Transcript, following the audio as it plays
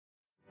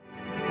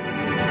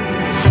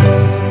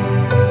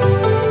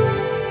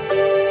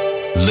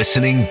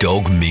Listening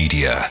Dog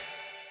Media.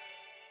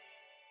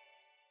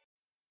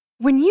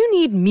 When you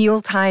need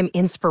mealtime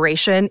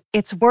inspiration,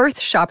 it's worth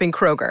shopping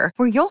Kroger,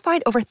 where you'll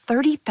find over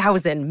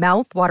 30,000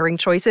 mouth-watering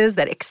choices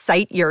that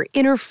excite your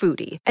inner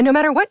foodie. And no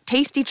matter what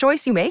tasty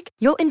choice you make,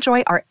 you'll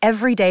enjoy our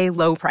everyday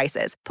low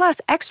prices, plus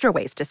extra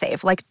ways to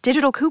save, like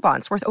digital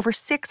coupons worth over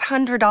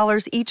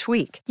 $600 each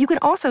week. You can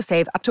also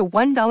save up to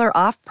 $1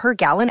 off per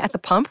gallon at the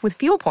pump with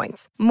fuel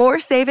points. More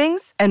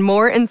savings and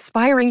more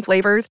inspiring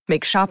flavors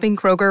make shopping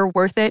Kroger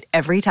worth it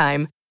every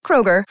time.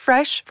 Kroger,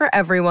 fresh for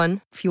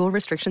everyone. Fuel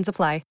restrictions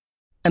apply.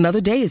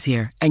 Another day is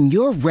here, and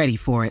you're ready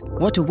for it.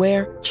 What to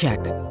wear? Check.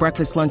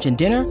 Breakfast, lunch, and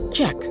dinner?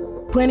 Check.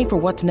 Planning for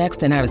what's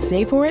next and how to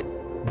save for it?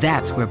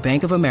 That's where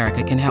Bank of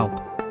America can help.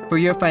 For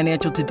your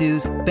financial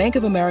to-dos, Bank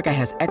of America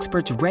has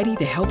experts ready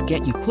to help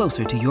get you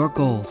closer to your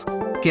goals.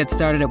 Get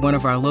started at one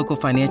of our local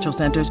financial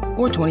centers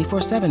or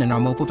 24/7 in our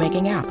mobile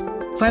banking app.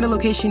 Find a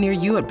location near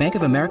you at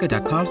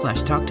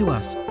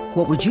bankofamerica.com/talktous.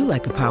 What would you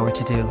like the power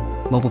to do?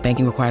 Mobile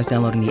banking requires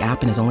downloading the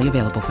app and is only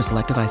available for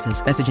select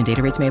devices. Message and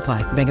data rates may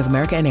apply. Bank of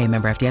America N.A.,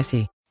 member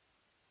FDIC.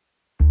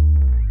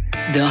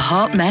 The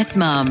Hot Mess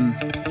Mum.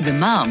 The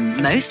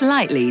mum most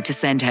likely to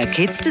send her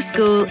kids to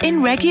school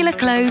in regular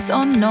clothes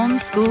on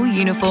non-school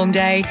uniform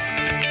day.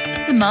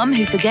 The mum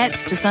who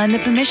forgets to sign the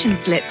permission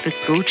slip for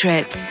school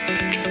trips.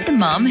 The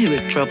mum who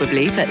has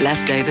probably put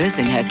leftovers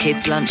in her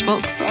kids'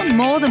 lunchbox on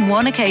more than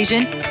one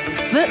occasion.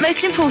 But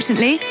most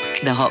importantly,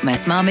 the Hot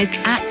Mess Mum is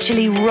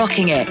actually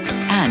rocking it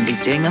and is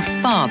doing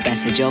a far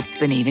better job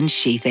than even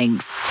she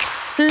thinks.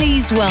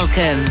 Please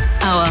welcome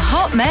our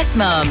Hot Mess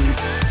Mums,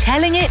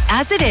 telling it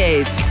as it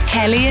is,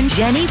 Kelly and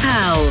Jenny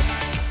Powell.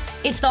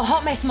 It's the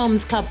Hot Mess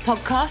Mums Club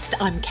podcast.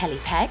 I'm Kelly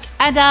Pegg.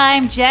 And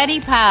I'm Jenny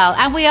Powell.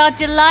 And we are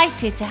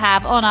delighted to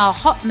have on our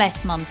Hot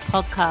Mess Mums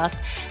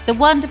podcast the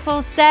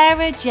wonderful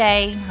Sarah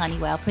Jane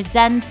Honeywell,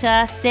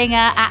 presenter,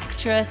 singer,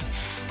 actress,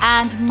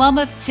 and mum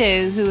of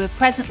two who have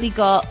presently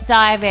got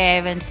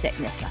diarrhea and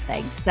sickness, I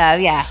think. So,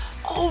 yeah.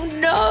 Oh,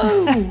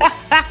 no.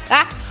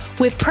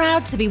 We're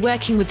proud to be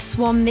working with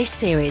Swan this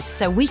series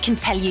so we can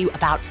tell you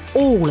about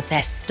all of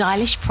their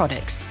stylish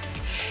products,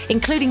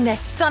 including their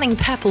stunning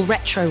purple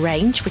retro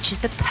range, which is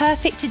the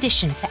perfect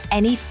addition to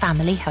any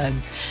family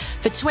home.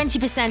 For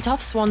 20%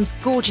 off Swan's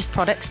gorgeous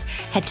products,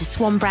 head to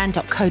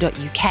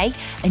swanbrand.co.uk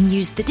and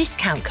use the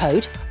discount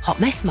code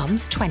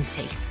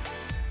HOTMessMums20.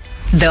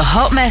 The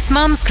Hot Mess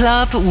Mums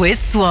Club with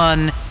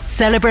Swan,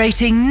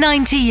 celebrating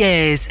 90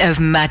 years of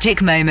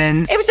magic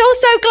moments. It was all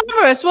so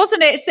glamorous,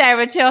 wasn't it,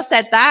 Sarah, till I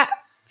said that?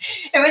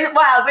 It was,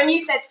 well, when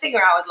you said singer,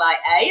 I was like,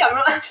 hey, I'm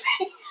not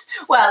saying.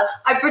 Well,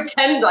 I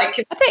pretend I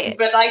can,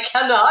 but I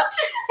cannot.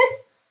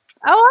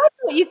 Oh, I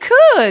thought you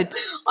could.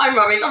 I'm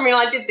rubbish. I mean,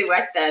 I did the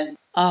West End.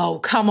 Oh,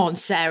 come on,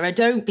 Sarah.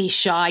 Don't be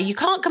shy. You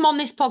can't come on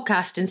this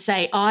podcast and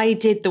say, I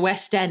did the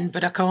West End,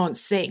 but I can't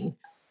sing.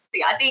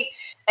 I think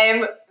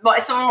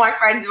some of my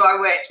friends who I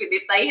worked with,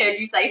 if they heard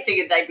you say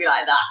singing, they'd be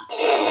like that.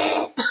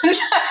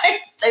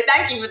 So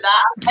thank you for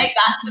that. I'll take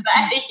that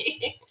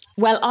today.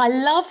 Well, I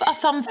love a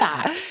fun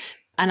fact.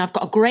 And I've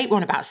got a great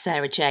one about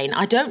Sarah Jane.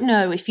 I don't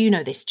know if you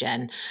know this,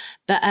 Jen,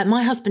 but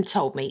my husband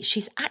told me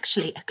she's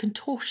actually a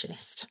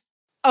contortionist.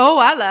 Oh,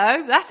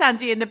 hello. That's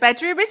handy in the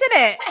bedroom, isn't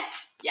it?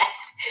 Yes.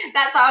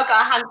 That's how I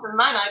got a handsome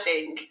man, I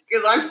think,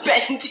 because I'm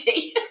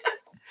bendy.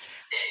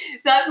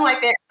 That's my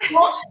favourite.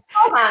 What?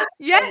 Oh, man,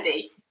 yeah.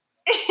 Bendy.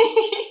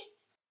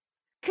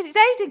 Because it's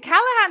Aidan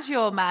Callahan's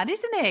your man,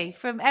 isn't he?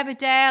 From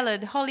Emmerdale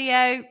and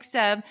Hollyoaks.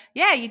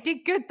 Yeah, you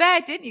did good there,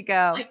 didn't you,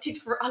 girl? I did.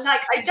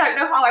 I don't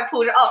know how I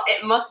pulled it off.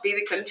 It must be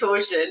the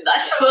contortion.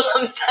 That's all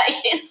I'm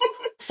saying.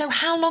 So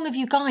how long have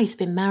you guys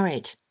been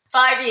married?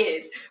 5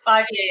 years.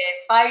 5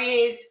 years. 5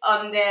 years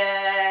on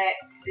the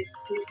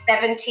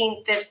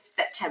 17th of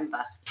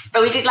September.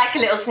 But we did like a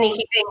little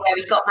sneaky thing where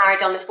we got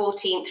married on the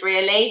 14th,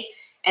 really.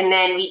 And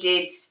then we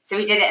did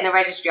it in a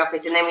registry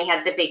office, and then we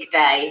had the big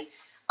day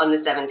on the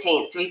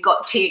 17th. So we've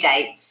got 2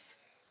 dates.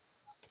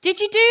 Did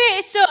you do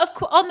it sort of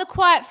on the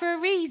quiet for a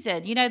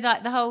reason? You know,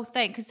 like the whole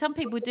thing? Because some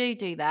people do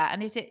that.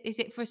 And is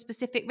it for a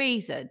specific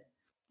reason?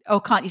 Or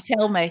can't you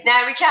tell me?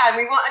 No, we can.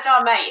 We wanted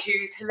our mate,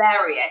 who's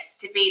hilarious,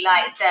 to be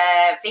like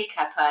the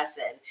vicar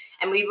person.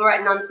 And we were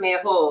at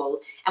Nunsmere Hall,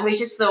 and we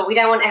just thought we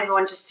don't want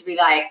everyone just to be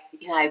like,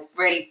 you know,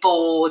 really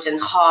bored and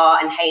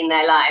hot and hating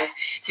their lives.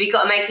 So we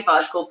got a mate of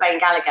ours called Ben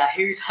Gallagher,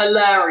 who's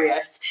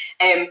hilarious,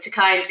 to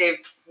kind of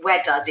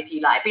wed us, if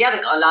you like. But he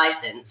hasn't got a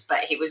license,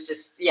 but he was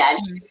just, yeah,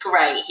 he was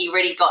great. He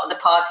really got the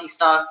party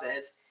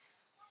started.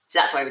 So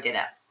that's why we did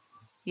it.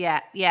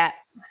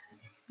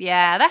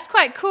 Yeah, that's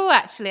quite cool,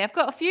 actually. I've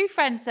got a few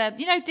friends,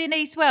 you know,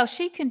 Denise, well,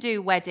 she can do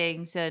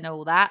weddings and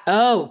all that.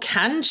 Oh,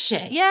 can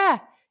she? Yeah,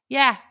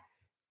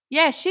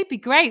 she'd be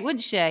great,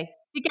 wouldn't she?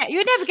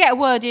 You'd never get a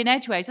word in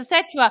edgeways. I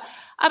said to her,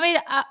 I mean,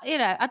 you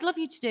know, I'd love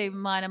you to do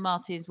mine and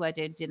Martin's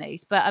wedding,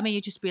 Denise, but I mean,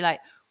 you'd just be like,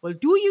 well,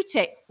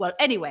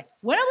 anyway,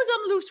 when I was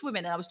on Loose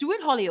Women and I was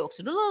doing Hollyoaks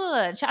and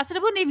I said I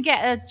wouldn't even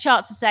get a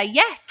chance to say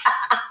yes.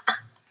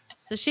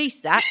 So she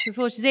sacks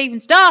before she's even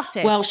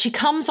started. Well, she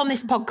comes on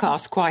this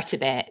podcast quite a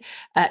bit.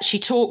 She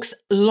talks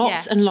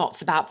lots and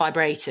lots about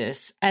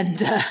vibrators and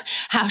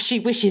how she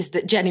wishes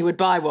that Jenny would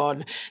buy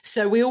one.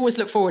 So we always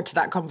look forward to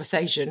that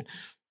conversation.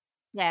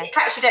 Yeah.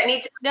 Perhaps you don't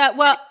need to. No,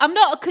 well, I'm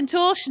not a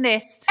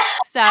contortionist,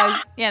 so,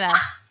 you know.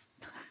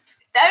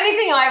 The only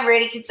thing I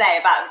really could say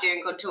about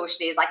doing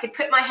contortion is I could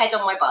put my head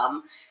on my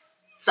bum.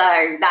 So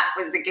that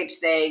was the good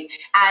thing.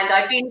 And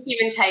I've been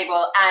human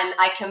table and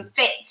I can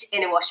fit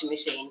in a washing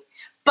machine.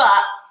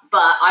 But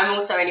I'm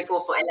also only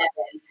 4'11".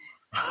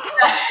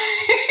 So,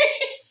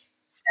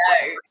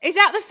 Is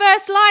that the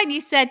first line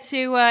you said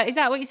to, is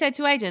that what you said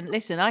to Aidan?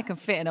 Listen, I can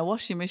fit in a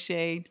washing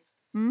machine.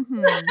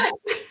 Mm-hmm.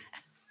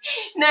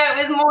 No, it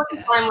was more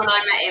than fun when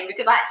I met him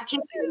because I had to kiss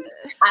him.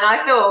 And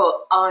I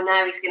thought, oh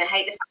no, he's going to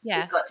hate the fact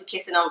that he's got to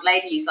kiss an old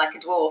lady who's like a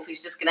dwarf.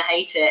 He's just going to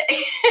hate it.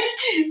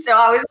 So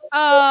I was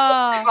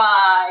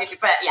terrified.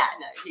 But yeah,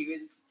 no, he was.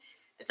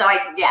 So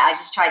I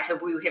just tried to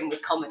woo him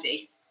with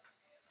comedy.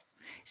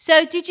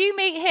 So did you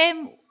meet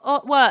him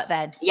at work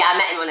then? Yeah, I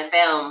met him on a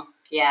film.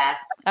 Yeah.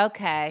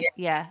 Okay.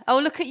 Yeah. Oh,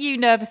 look at you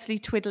nervously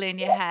twiddling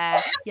your hair.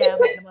 Yeah, I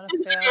met him on a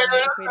film. It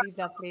was really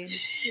lovely.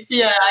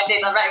 Yeah, I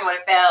did. I met him on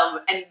a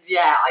film, and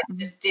yeah, I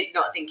just did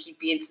not think he'd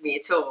be into me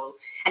at all.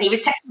 And he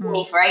was texting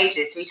me for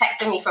ages. So he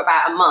texted me for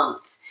about a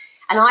month,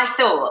 and I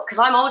thought, because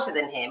I'm older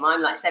than him,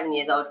 I'm like 7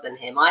 years older than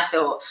him. I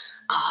thought,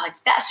 oh,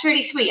 that's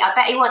really sweet. I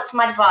bet he wants some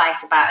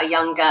advice about a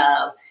young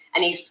girl,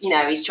 and he's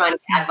trying to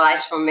get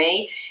advice from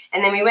me.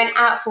 And then we went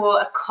out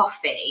for a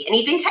coffee, and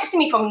he'd been texting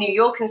me from New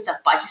York and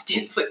stuff, but I just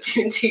didn't put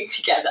two and two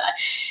together.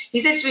 He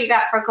said, should we go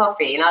out for a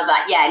coffee? And I was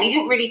like, yeah. And he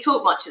didn't really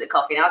talk much at the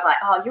coffee. And I was like,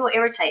 oh, you're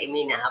irritating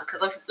me now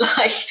because I've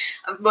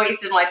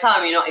wasted my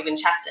time. You're not even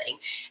chatting.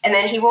 And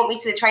then he walked me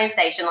to the train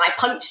station, and I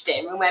punched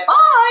him and went,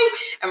 bye,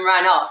 and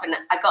ran off. And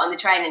I got on the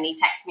train, and he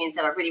texted me and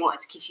said, I really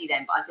wanted to kiss you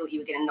then, but I thought you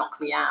were going to knock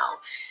me out.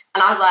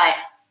 And I was like,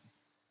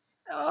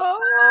 oh,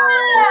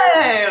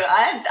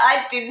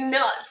 I did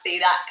not see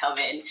that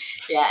coming.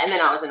 Yeah, and then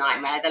I was a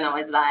nightmare. Then I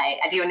was like,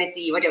 I do want to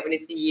see you. I don't want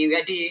to see you.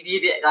 I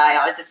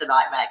was just a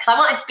nightmare because I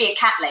wanted to be a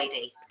cat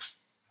lady.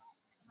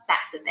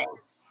 That's the thing.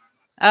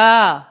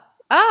 Oh.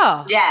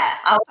 Yeah.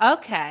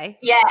 Okay.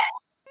 Yeah.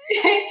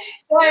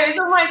 So it was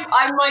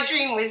my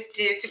dream was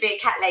to be a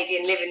cat lady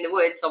and live in the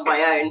woods on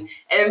my own.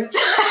 So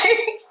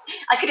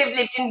I could have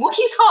lived in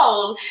Wookie's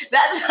hole.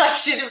 That's what I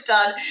should have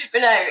done.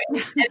 But no.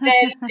 And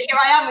then here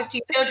I am with 2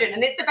 children,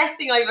 and it's the best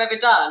thing I've ever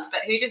done.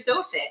 But who'd have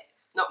thought it?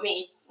 Not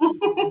me.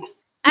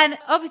 And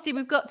obviously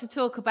we've got to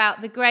talk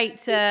about the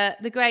great, I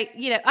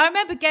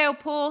remember Gail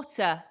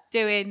Porter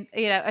doing,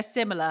 a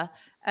similar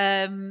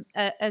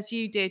as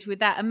you did with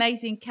that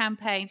amazing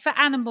campaign for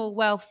animal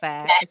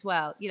welfare as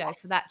well,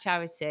 for that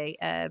charity.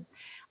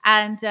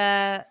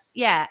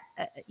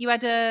 You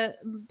had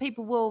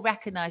people will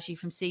recognise you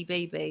from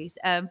CBeebies,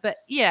 but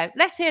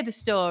let's hear the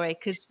story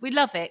because we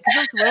love it. Because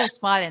also we're all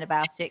smiling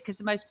about it because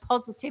the most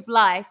positive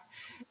life,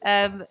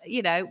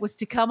 was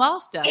to come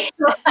after.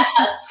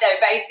 So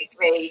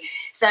basically,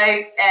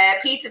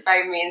 Peter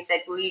phoned me and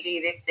said, "Will you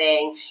do this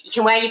thing? You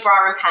can wear your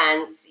bra and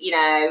pants,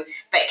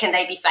 but can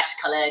they be flesh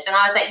coloured?" And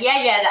I was like,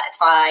 "Yeah, that's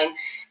fine."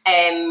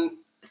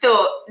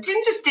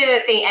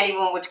 Didn't think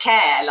anyone would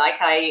care.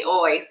 Like I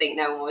always think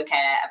no one would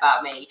care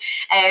about me.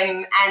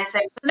 And so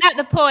at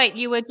the point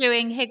you were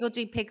doing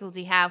Higgledy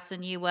Piggledy House,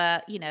 and you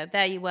were,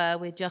 there you were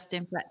with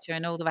Justin Fletcher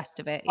and all the rest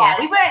of it. Yeah,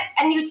 we were,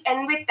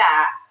 and with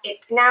that,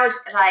 it's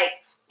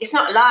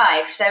not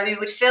live, so we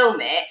would film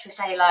it for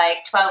say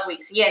like 12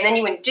 weeks a year, and then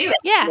you wouldn't do it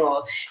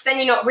anymore. So then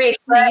you're not really.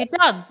 Well, you're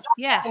done.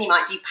 Yeah, and you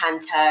might do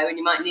panto, and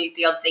you might do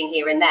the odd thing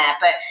here and there,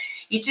 but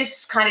you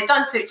just kind of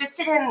done. So it just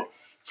didn't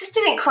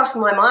cross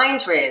my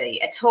mind really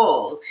at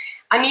all.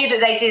 I knew that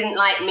they didn't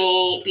like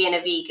me being a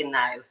vegan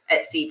though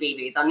at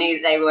CBeebies. I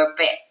knew that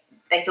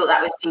they thought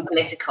that was too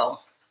political.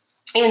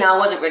 Even though I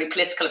wasn't really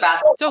political about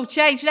it. It's all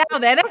changed now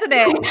then, hasn't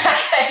it?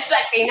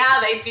 Exactly.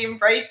 Now they've been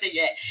embracing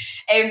it.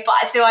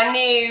 So I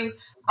knew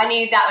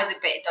that was a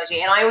bit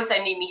dodgy. And I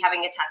also knew me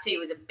having a tattoo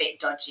was a bit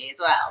dodgy as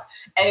well.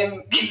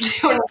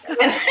 Because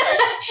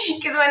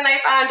when they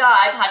found out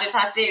I'd had a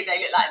tattoo, they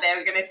looked like they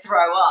were going to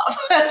throw up.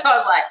 So I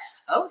was like,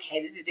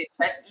 okay, this is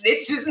interesting.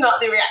 This was not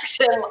the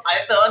reaction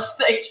I thought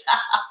they'd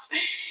have.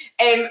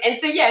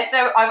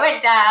 So I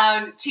went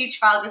down to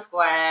Trafalgar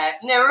Square.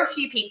 And there were a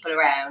few people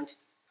around.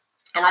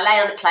 And I lay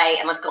on the plate,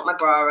 and I'd got my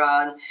bra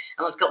on, and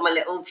I'd got my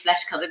little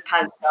flesh-coloured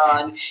pants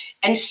on.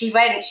 And she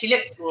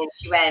looked at me and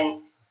she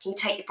went, "Can you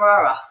take your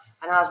bra off?"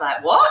 And I was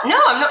like, "What? No,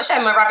 I'm not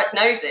showing my rabbit's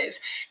noses."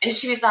 And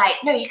she was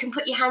like, "No, you can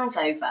put your hands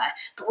over,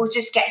 but we'll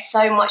just get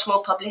so much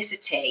more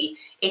publicity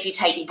if you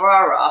take your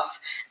bra off."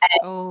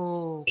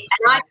 And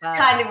I just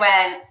kind of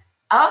went,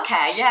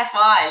 "Okay, yeah,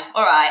 fine.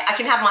 All right, I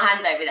can have my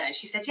hands over there." And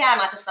she said, "Yeah."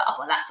 And I just thought, "Oh,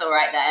 well, that's all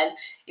right then."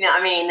 You know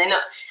what I mean?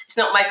 It's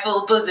not my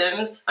full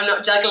bosoms. I'm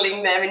not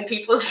juggling them in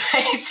people's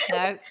faces.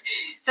 No.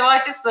 So I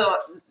just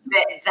thought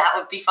that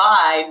would be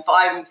fine, but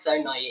I'm so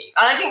naive.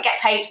 And I didn't get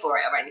paid for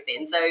it or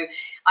anything. So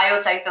I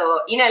also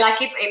thought,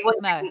 if it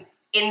wasn't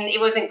it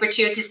wasn't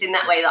gratuitous in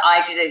that way that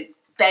I didn't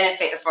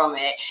benefit from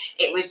it.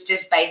 It was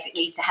just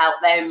basically to help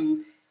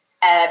them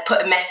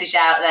put a message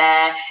out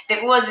there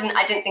that wasn't,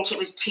 I didn't think it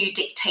was too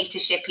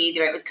dictatorship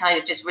either. It was kind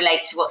of just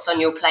relate to what's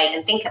on your plate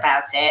and think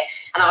about it.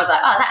 And I was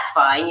like, oh, that's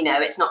fine. You know,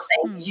 it's not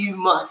saying you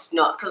must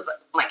not, because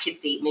my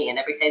kids eat me and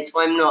everything, so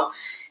I'm not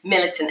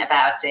militant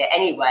about it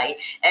anyway.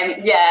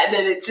 And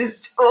then it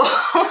just,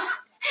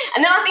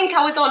 and then I think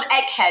I was on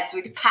Eggheads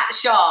with Pat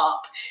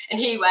Sharp, and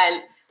he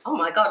went, oh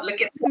my God,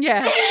 look at that. Yeah.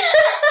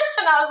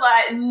 And I was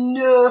like,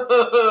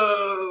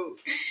 no.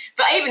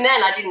 But even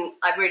then, I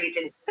really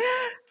didn't.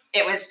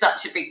 It was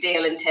such a big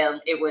deal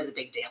until it was a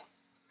big deal.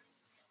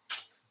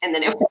 And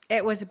then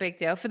it was a big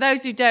deal. For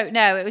those who don't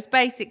know, it was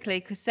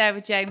basically because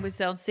Sarah Jane was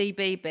on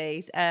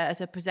CBeebies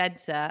as a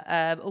presenter,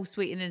 all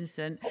sweet and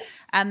innocent.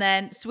 And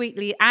then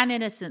sweetly and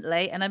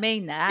innocently, and I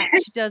mean that,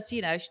 she does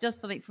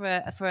something for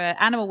an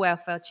animal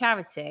welfare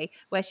charity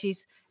where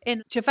she's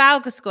in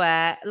Trafalgar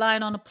Square,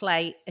 lying on a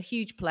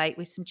huge plate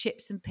with some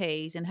chips and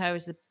peas, and her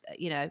as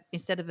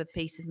instead of a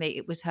piece of meat,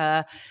 it was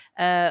her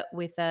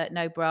with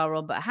no bra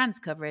on, but her hands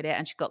covering it,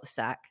 and she got the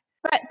sack.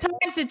 But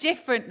times are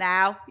different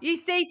now. You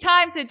see,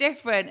 times are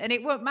different, and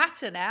it won't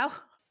matter now.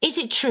 Is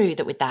it true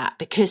that with that,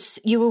 because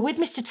you were with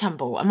Mr.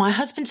 Tumble and my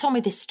husband told me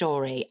this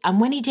story,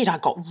 and when he did, I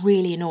got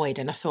really annoyed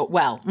and I thought,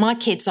 well, my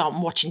kids aren't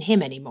watching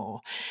him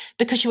anymore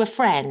because you were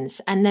friends.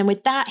 And then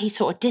with that, he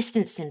sort of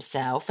distanced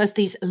himself, as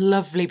these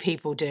lovely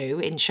people do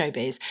in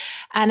showbiz,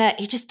 and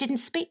he just didn't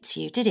speak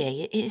to you, did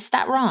he? Is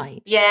that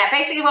right? Yeah,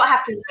 basically what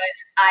happened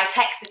was I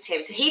texted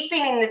him. So he'd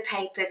been in the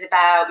papers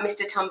about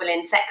Mr.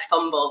 Tumbling sex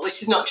fumble,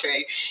 which is not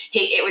true.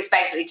 It was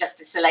basically just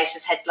a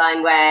salacious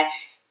headline where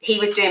he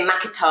was doing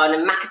Makaton,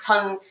 and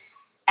Makaton,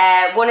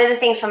 one of the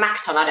things for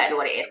Makaton, I don't know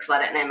what it is because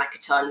I don't know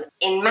Makaton.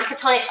 In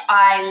Makaton, it's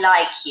I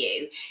like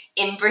you.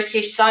 In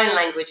British Sign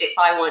Language, it's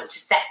I want to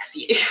sex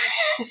you.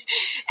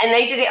 And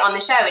they did it on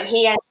the show, and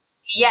he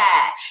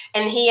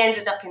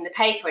ended up in the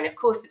paper. And of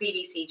course, the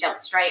BBC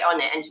jumped straight on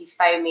it, and he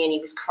phoned me and he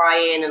was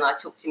crying, and I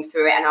talked him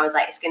through it, and I was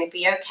like, it's going to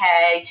be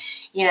okay.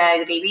 You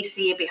know, the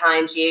BBC are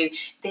behind you.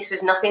 This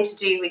was nothing to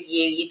do with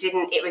you.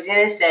 It was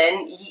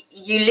innocent.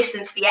 You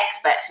listened to the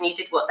experts and you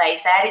did what they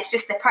said. It's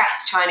just the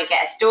press trying to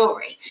get a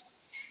story.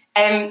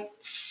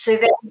 So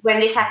then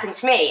when this happened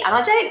to me, and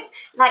I don't,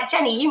 like,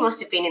 Jenny, you must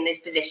have been in this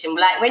position,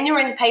 like when you're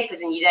in the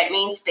papers and you don't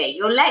mean to be,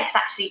 your legs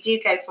actually do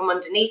go from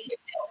underneath you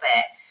a little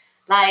bit.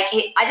 Like,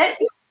 I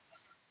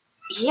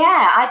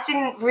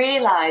didn't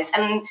realise.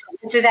 And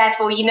so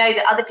therefore, you know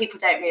that other people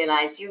don't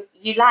realise. You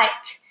like,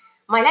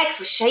 my legs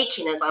were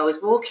shaking as I was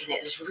walking.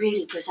 It was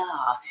really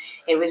bizarre.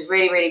 It was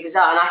really, really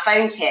bizarre. And I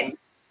phoned him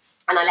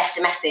and I left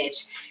a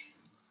message,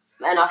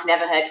 and I've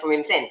never heard from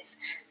him since.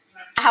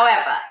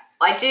 However,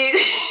 I do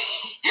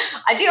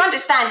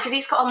understand, because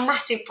he's got a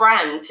massive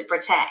brand to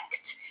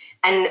protect,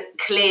 and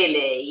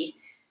clearly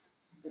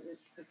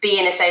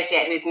being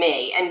associated with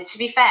me. And to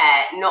be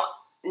fair,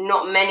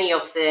 not many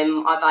of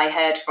them have I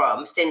heard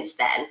from since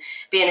then.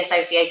 Being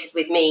associated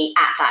with me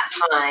at that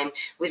time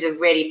was a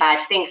really bad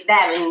thing for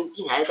them, and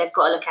you know, they've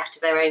got to look after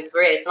their own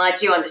careers, and I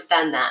do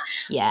understand that.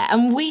 Yeah,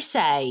 and we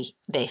say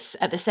this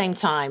at the same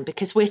time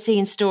because we're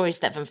seeing stories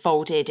that have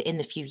unfolded in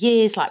the few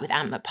years, like with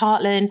Ant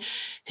McPartlin,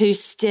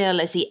 who's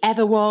still as he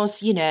ever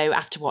was, you know,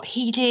 after what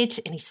he did,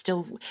 and he's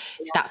still,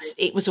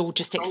 it was all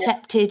just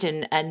accepted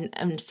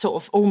and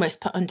sort of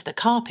almost put under the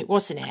carpet,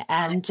 wasn't it?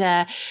 And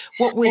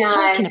what we're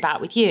talking about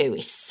with you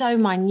is so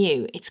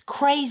minute. It's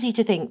crazy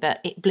to think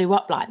that it blew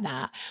up like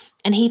that,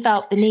 and he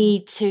felt the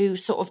need to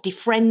sort of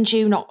defriend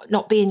you,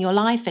 not be in your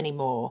life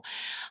anymore.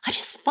 I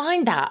just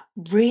find that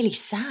really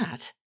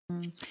sad.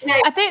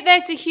 I think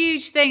there's a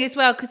huge thing as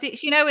well, because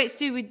it's, it's to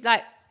do with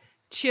like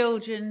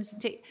children's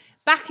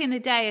back in the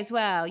day as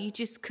well. You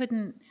just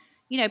couldn't,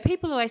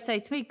 people always say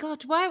to me,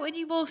 God, why weren't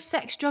you more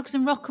sex, drugs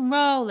and rock and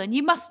roll? And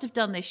you must have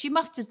done this, you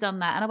must have done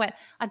that. And I went,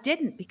 I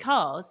didn't,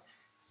 because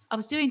I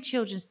was doing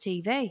children's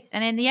TV.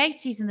 And in the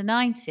 80s and the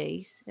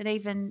 90s, and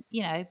even,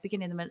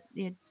 beginning of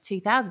the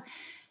 2000s,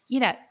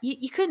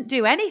 you couldn't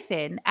do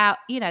anything out,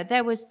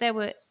 there were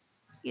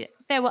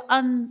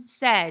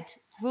unsaid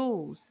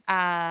rules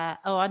or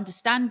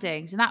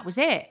understandings, and that was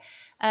it.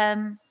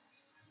 And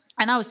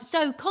I was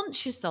so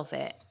conscious of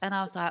it, and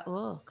I was like,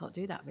 oh, can't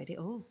do that really.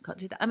 Oh, can't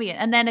do that. I mean,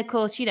 and then of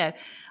course, I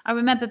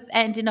remember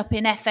ending up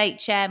in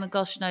FHM and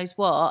gosh knows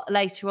what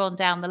later on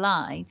down the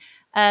line.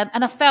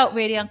 And I felt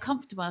really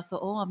uncomfortable. I thought,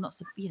 oh, I'm not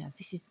so,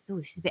 this is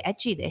a bit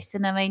edgy, this.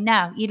 And I mean,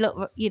 now you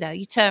look,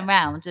 you turn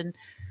around and,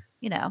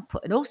 I'm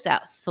putting all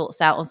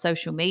sorts out on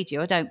social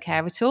media. I don't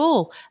care at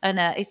all. And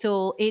it's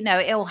all,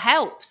 it all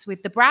helps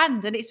with the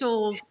brand, and it's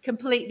all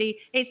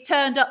it's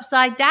turned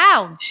upside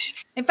down.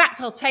 In fact,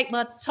 I'll take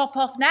my top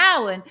off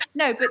now. And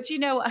no, but do you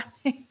know what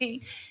I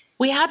mean?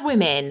 We had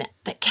women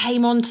that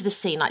came onto the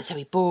scene, like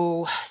Zoe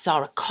Ball,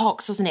 Sarah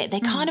Cox, wasn't it? They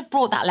kind of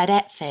brought that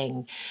Ladette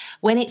thing.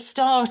 When it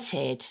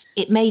started,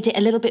 it made it a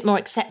little bit more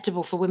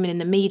acceptable for women in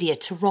the media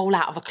to roll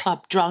out of a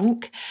club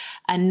drunk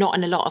and not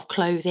in a lot of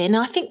clothing. And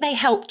I think they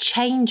helped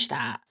change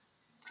that.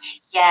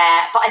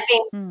 Yeah, but I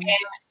think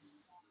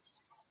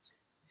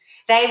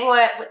they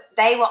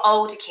were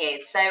older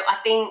kids. So I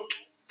think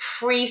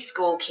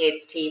preschool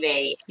kids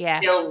TV Yeah.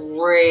 still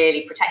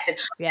really protected.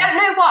 Yeah. I don't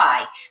know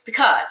why,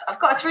 because I've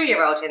got a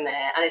 3-year-old in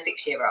there and a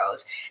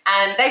 6-year-old,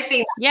 and they've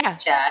seen that Yeah.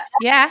 picture.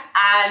 Yeah.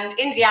 And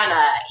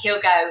Indiana,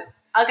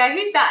 I'll go,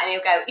 who's that? And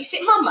he'll go, is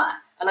it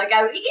Mama? And I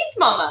go, it is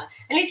Mama.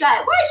 And he's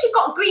like, why have you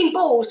got green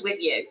balls with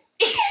you?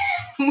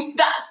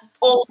 That's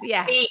all he sees.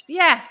 Yes.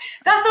 Yeah.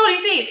 That's all he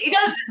sees. He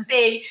doesn't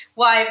see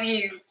why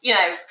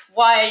have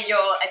why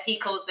you're, as he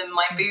calls them,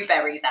 my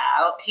blueberries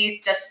out.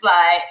 He's just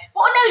like,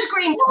 what are those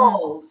green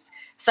balls?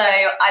 So,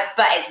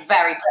 but it's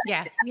very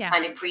protected,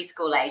 kind of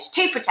preschool age.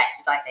 Too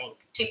protected, I think.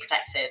 Too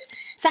protected.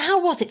 So how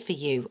was it for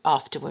you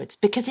afterwards?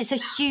 Because it's a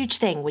huge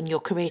thing when your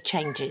career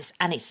changes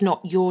and it's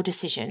not your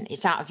decision,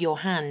 it's out of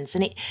your hands.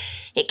 And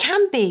it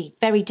can be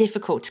very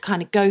difficult to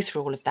kind of go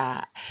through all of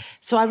that.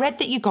 So I read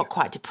that you got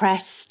quite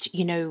depressed.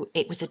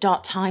 It was a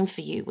dark time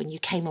for you when you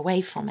came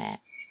away from it.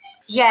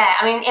 Yeah,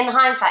 I mean, in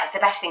hindsight, it's the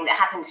best thing that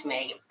happened to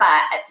me.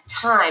 But at the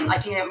time, I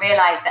didn't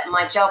realise that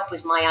my job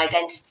was my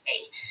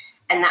identity.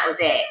 And that was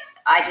it.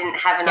 I didn't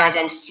have an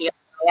identity of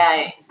my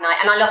own.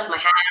 And I lost my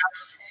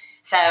house.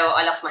 So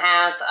I lost my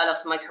house. I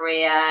lost my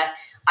career.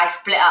 I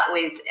split up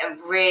with a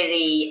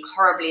really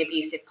horribly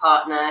abusive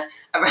partner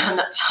around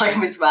that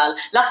time as well.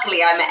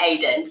 Luckily, I met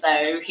Aidan.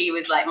 So he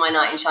was like my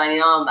knight in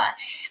shining armour.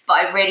 But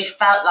I really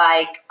felt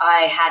like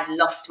I had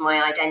lost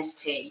my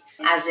identity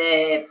as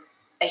a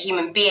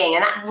human being.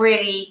 And that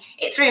really,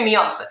 it threw me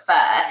off at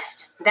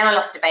first. Then I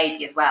lost a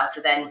baby as well.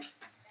 So then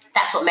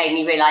that's what made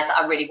me realise that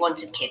I really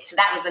wanted kids. So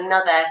that was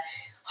another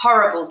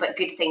horrible but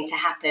good thing to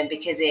happen,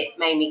 because it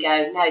made me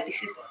go, no,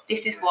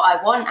 this is what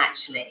I want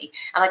actually.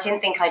 And I didn't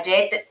think I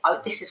did,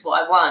 but this is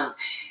what I want.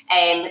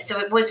 So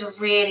it was a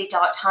really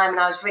dark time, and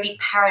I was really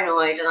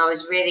paranoid, and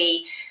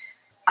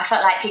I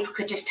felt like people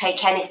could just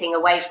take anything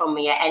away from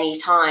me at any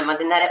time. I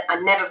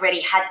never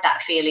really had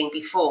that feeling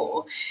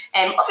before.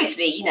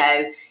 Obviously,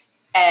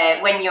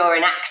 when you're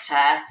an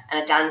actor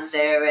and a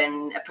dancer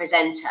and a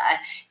presenter,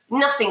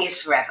 nothing is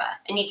forever.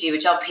 And you do a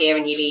job here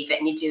and you leave it,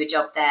 and you do a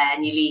job there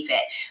and you leave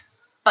it.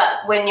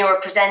 But when you're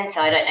a presenter,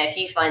 I don't know if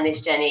you find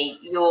this, Jenny,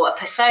 you're a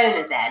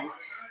persona then,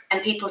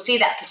 and people see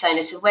that persona.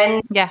 So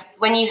when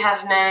you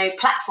have no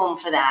platform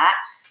for that,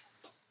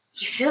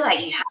 you feel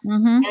like you have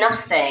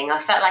nothing. I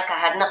felt like I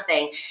had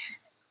nothing.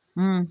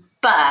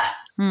 But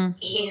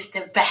it is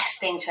the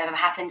best thing to ever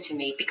happen to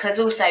me, because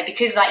like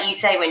you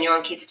say, when you're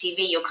on kids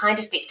TV, you're kind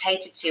of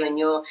dictated to, and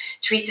you're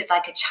treated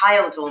like a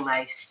child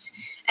almost.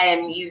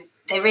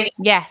 They really,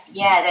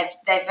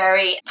 they're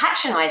very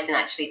patronising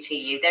actually to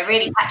you. They're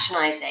really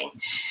patronising,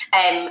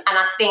 and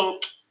I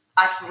think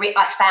I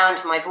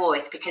found my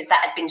voice, because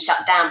that had been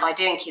shut down by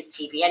doing kids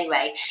TV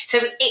anyway. So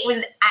it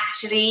was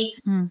actually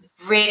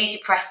really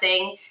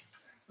depressing.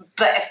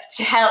 But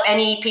to help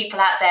any people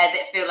out there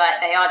that feel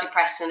like they are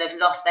depressed and have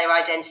lost their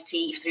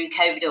identity through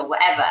COVID or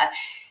whatever,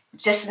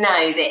 just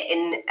know that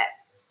in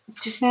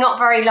just not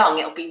very long,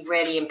 it'll be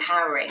really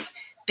empowering,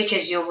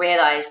 because you'll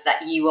realise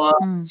that you are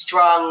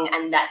strong,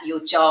 and that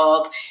your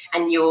job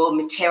and your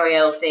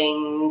material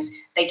things,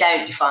 they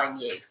don't define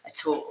you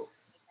at all.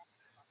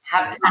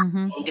 Haven't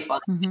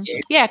defined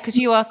you. Yeah, because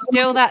you are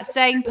still that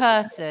same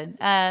person.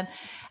 And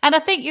I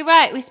think you're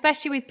right,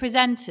 especially with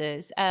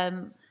presenters.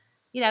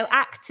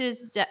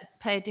 Actors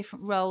play a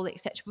different role,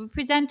 etc. But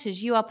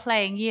presenters, you are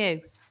playing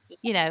you.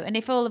 And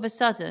if all of a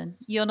sudden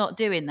you're not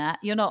doing that,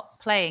 you're not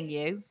playing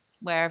you,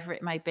 wherever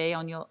it may be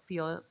in your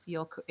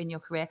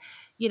career,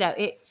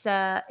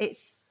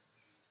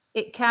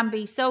 it can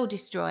be soul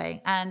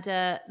destroying, and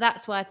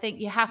that's why I think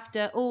you have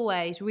to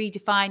always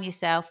redefine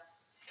yourself.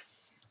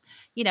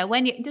 It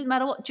doesn't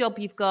matter what job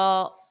you've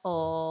got,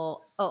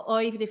 or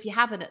even if you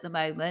haven't at the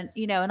moment,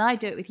 and I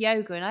do it with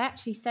yoga, and I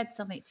actually said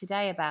something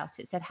today about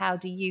it, said, how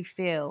do you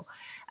feel?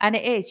 And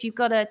it is, you've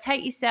got to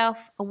take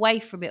yourself away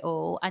from it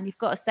all, and you've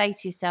got to say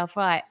to yourself,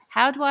 right,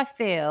 how do I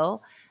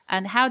feel?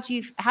 And how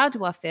do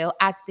I feel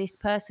as this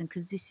person?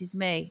 Because this is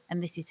me,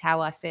 and this is how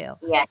I feel.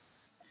 Yeah.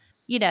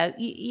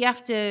 You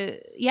have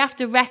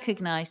to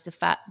recognize the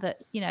fact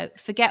that,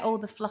 forget all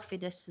the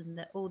fluffiness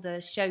and all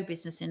the show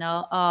business in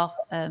our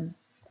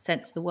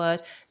sense of the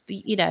word,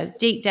 but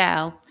deep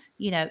down,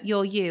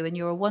 you're you, and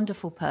you're a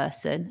wonderful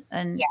person,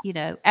 and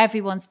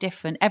everyone's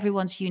different,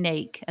 everyone's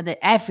unique, and that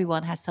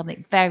everyone has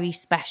something very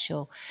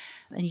special,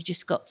 and you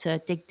just got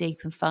to dig deep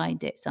and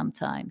find it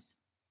sometimes.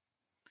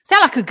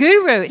 Sound like a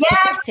guru. It's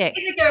pathetic.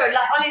 He's a guru.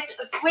 Like,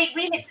 honestly,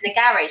 we lived in a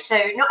garage, so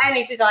not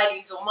only did I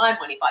lose all my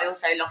money, but I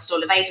also lost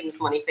all of Aidan's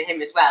money for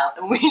him as well.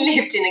 And we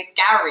lived in a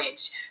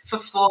garage for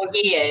 4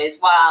 years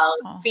while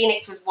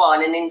Phoenix was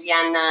 1 and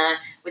Indiana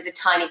was a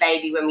tiny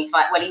baby when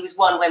he was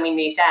 1 when we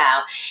moved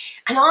out.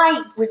 And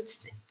I would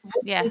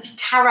read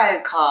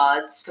tarot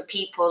cards for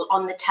people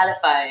on the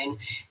telephone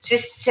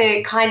just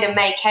to kind of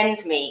make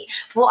ends meet.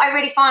 What I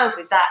really found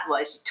with that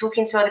was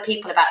talking to other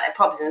people about their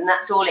problems, and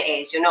that's all it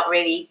is. You're not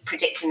really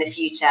predicting the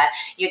future.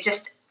 You're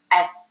just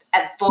a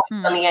voice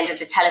on the end of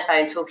the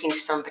telephone talking to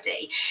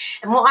somebody.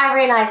 And what I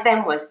realised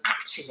then was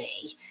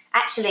actually,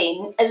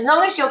 as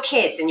long as your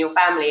kids and your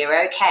family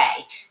are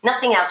okay,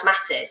 nothing else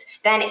matters.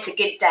 Then it's a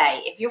good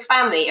day. If your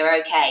family are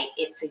okay,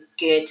 it's a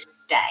good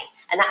day.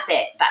 And that's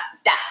it.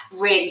 That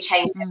really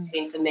changed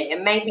everything for me.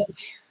 And maybe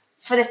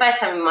for the first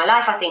time in my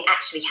life, I think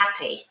actually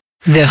happy.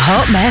 The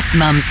Hot Mess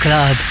Mums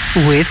Club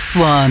with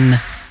Swan.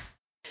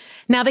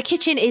 Now, the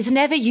kitchen is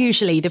never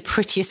usually the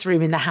prettiest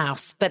room in the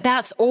house, but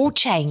that's all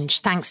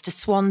changed thanks to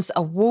Swan's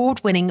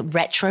award-winning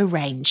retro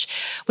range.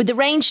 With the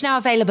range now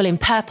available in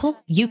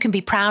purple, you can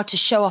be proud to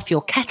show off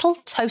your kettle,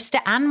 toaster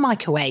and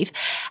microwave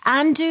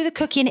and do the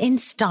cooking in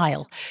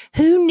style.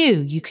 Who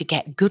knew you could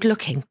get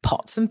good-looking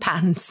pots and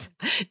pans?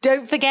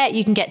 Don't forget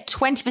you can get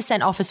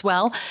 20% off as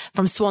well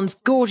from Swan's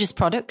gorgeous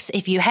products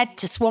if you head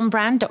to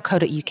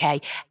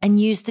swanbrand.co.uk and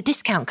use the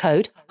discount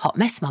code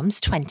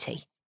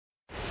HOTMessMums20.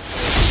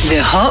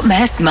 The Hot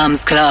Mess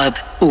Mums Club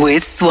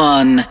with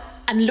Swan.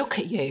 And look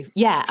at you.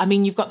 Yeah, I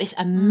mean, you've got this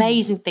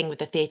amazing thing with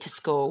the theatre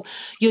school.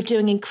 You're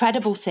doing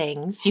incredible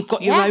things. You've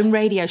got your own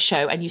radio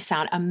show and you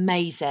sound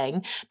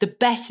amazing. The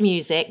best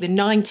music, the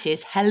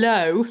 90s,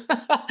 hello.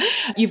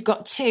 You've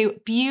got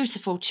 2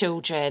 beautiful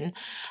children,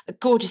 a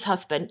gorgeous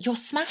husband. You're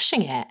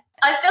smashing it.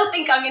 I still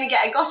think I'm going to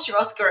get a Gotcha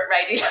Oscar at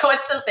radio. I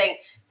still think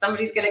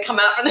somebody's going to come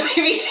out from the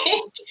movie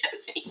scene.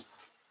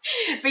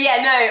 But yeah,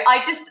 no,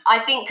 I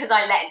think because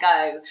I let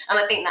go, and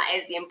I think that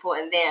is the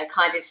important thing. I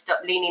kind of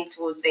stopped leaning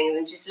towards things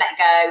and just let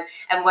go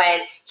and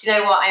went, do you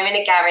know what? I'm in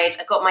a garage.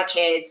 I've got my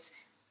kids.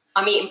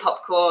 I'm eating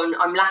popcorn.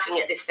 I'm laughing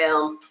at this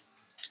film.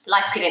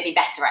 Life couldn't be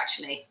better,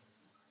 actually.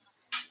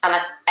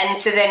 And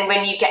so then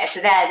when you get to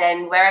there,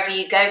 then wherever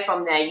you go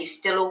from there, you've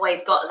still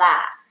always got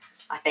that,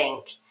 I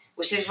think.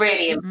 Which is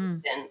really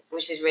important,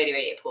 which is really,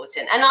 really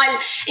important. And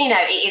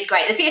it is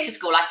great. The theatre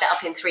school I set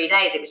up in 3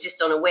 days. It was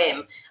just on a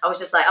whim. I was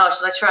just like, oh,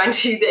 should I try and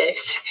do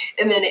this?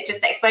 And then it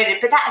just exploded.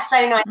 But that's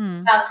so nice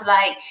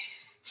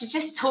to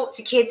just talk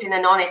to kids in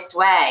an honest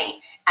way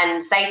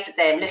and say to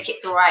them, look,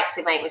 it's all right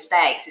to make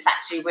mistakes. It's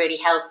actually really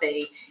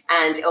healthy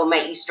and it'll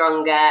make you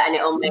stronger and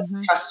it'll make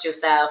you trust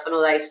yourself and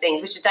all those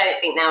things, which I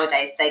don't think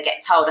nowadays they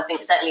get told. I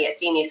think certainly at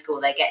senior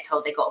school they get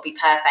told they've got to be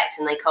perfect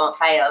and they can't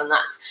fail, and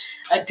that's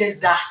a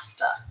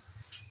disaster.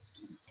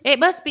 It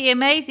must be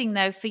amazing,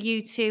 though, for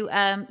you to,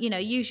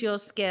 use your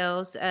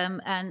skills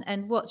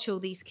and watch all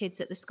these kids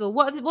at the school.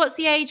 What's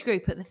the age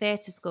group at the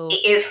theatre school?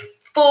 It is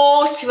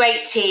 4 to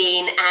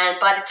 18, and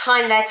by the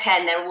time they're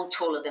 10, they're all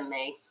taller than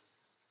me.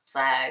 So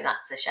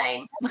that's a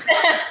shame.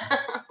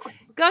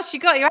 Gosh, you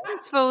got your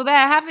hands full there,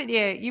 haven't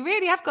you? You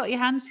really have got your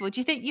hands full. Do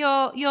you think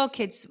your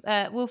kids,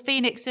 will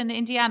Phoenix and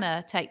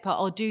Indiana take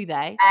part, or do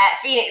they?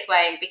 Phoenix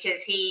won't,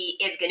 because he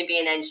is going to be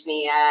an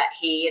engineer.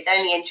 He is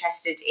only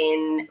interested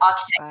in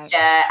architecture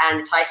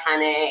and the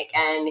Titanic,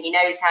 and he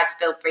knows how to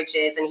build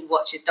bridges, and he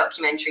watches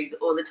documentaries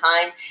all the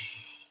time.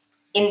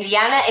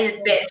 Indiana is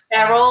a bit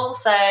feral,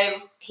 so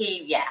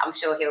I'm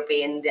sure he'll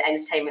be in the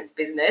entertainment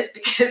business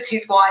because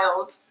he's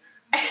wild.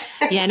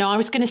 Yeah, no, I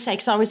was going to say,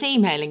 because I was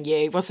emailing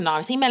you, wasn't I? I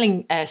was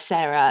emailing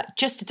Sarah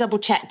just to double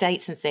check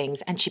dates and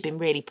things, and she'd been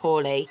really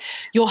poorly.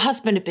 Your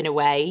husband had been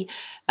away,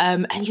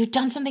 and you'd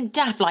done something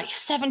daft, like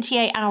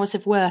 78 hours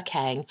of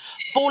working,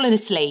 fallen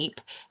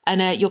asleep,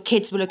 and your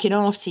kids were looking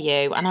after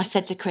you. And I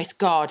said to Chris,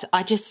 God,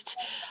 I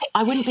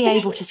wouldn't be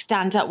able to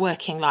stand up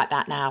working like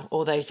that now,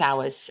 all those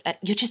hours.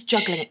 You're just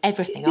juggling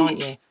everything, aren't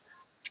you?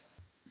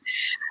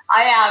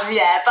 I am,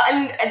 yeah. But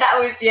that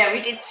was,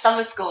 we did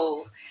summer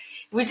school.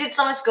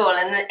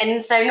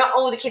 And so not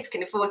all the kids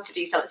can afford to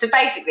do something. So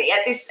basically, at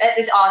this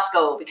our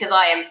school, because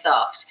I am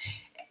soft,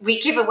 we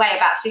give away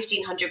about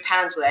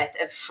 £1,500 worth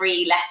of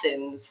free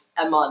lessons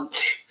a month,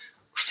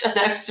 which I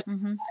know is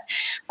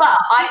but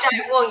I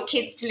don't want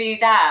kids to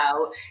lose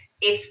out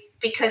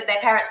because their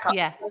parents can't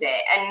afford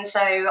it. And so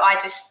I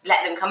just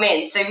let them come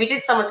in. So we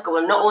did summer school,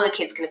 and not all the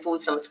kids can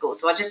afford summer school.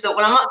 So I just thought,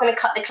 well, I'm not going to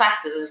cut the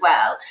classes as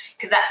well,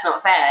 because that's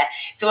not fair.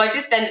 So I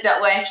just ended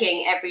up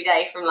working every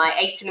day from like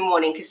 8 in the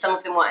morning, because some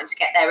of them wanted to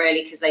get there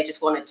early because they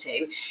just wanted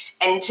to,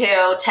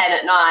 until 10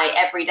 at night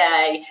every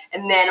day.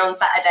 And then on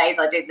Saturdays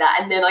I did that.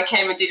 And then I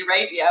came and did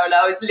radio, and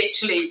I was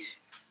literally,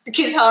 the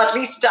kids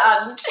hardly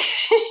stand.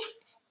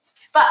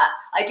 But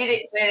I did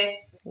it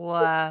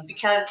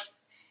because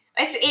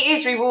it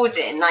is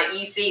rewarding. Like,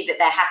 you see that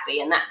they're happy,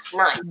 and that's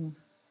nice.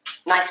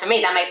 Nice for me.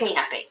 That makes me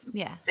happy.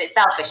 Yeah. So it's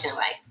selfish in a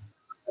way.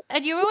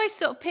 And you're always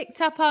sort of picked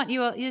up, aren't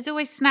you? There's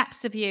always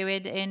snaps of you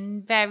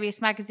in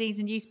various magazines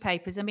and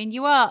newspapers. I mean,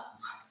 you are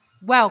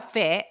well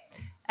fit.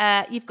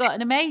 You've got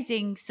an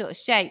amazing sort of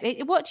shape.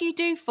 What do you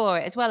do for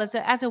it, as well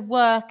as a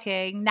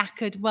working,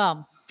 knackered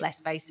mum? Let's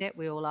face it,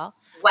 we all are.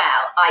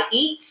 Well, I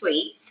eat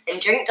sweets and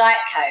drink Diet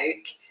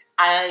Coke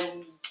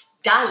and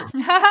dance.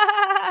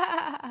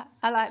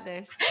 I like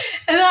this.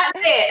 And that's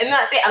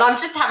it. And I'm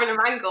just having a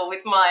wrangle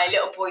with my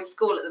little boy's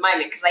school at the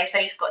moment, because they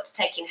say he's got to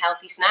take in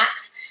healthy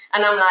snacks.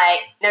 And I'm like,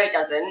 no, he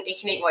doesn't. He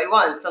can eat what he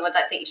wants. And I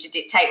don't think you should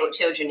dictate what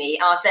children eat.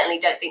 And I certainly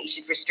don't think you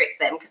should restrict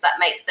them, because that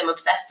makes them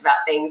obsessed about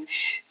things.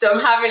 So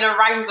I'm having a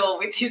wrangle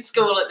with his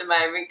school at the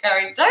moment,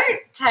 going,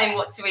 don't tell him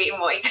what to eat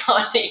and what he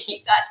can't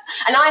eat.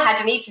 And I had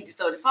an eating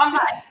disorder. So I'm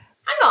like,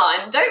 hang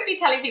on, don't be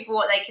telling people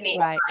what they can eat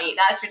and can't eat.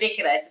 That's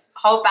ridiculous.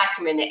 Hold back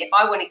a minute. If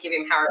I want to give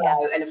him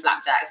Haribo and a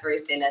flapjack for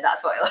his dinner,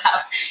 that's what he'll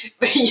have.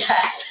 But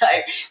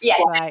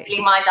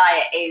basically my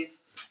diet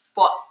is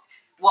what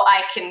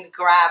I can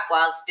grab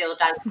while still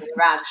dancing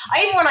around.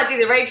 Even when I do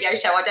the radio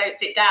show, I don't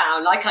sit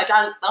down, like I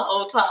dance the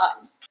whole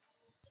time.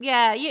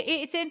 Yeah,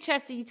 it's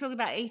interesting. You talk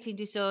about eating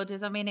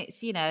disorders. I mean,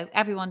 it's,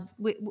 everyone.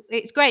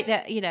 It's great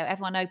that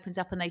everyone opens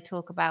up and they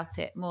talk about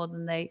it more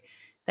than they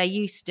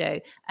used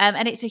to.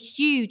 And it's a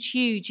huge,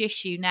 huge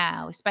issue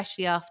now,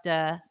 especially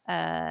after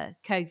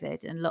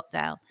COVID and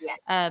lockdown.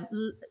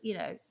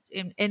 Yeah.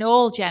 In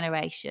all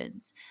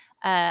generations,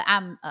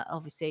 and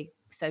obviously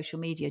social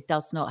media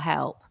does not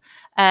help.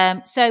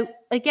 So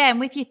again,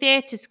 with your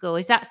theatre school,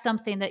 is that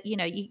something that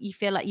you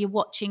feel like you're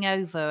watching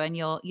over and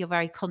you're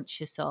very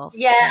conscious of?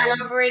 Yeah,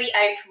 and I'm really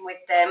open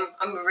with them.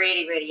 I'm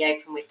really, really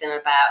open with them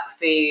about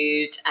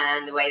food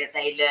and the way that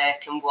they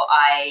look and what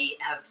I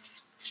have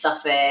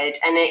suffered.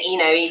 And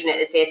even at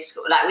the theatre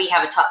school, like we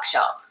have a tuck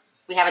shop.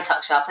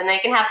 And they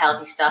can have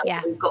healthy stuff.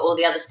 Yeah. We've got all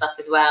the other stuff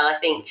as well. I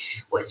think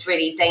what's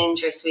really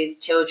dangerous with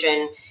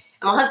children,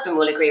 and my husband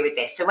will agree with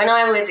this. So when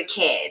I was a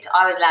kid,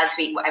 I was allowed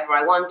to eat whatever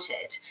I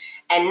wanted.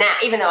 And now,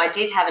 even though I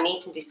did have an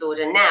eating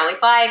disorder, now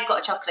if I've got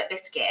a chocolate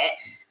biscuit,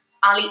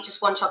 I'll eat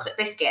just one chocolate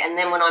biscuit. And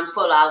then when I'm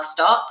full, I'll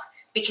stop,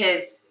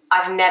 because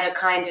I've never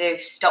kind of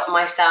stopped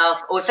myself,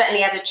 or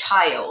certainly as a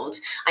child,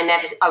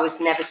 I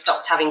was never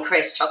stopped having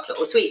crisp, chocolate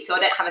or sweet. So I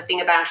don't have a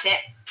thing about it.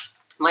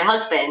 My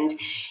husband,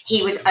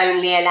 he was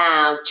only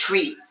allowed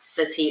treats,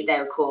 as they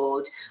were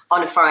called,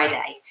 on a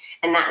Friday.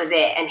 And that was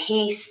it. And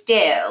he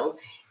still,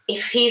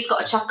 if he's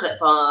got a chocolate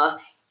bar,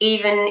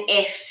 even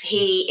if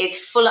he is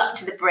full up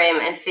to the brim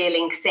and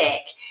feeling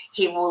sick,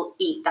 he will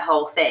eat the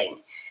whole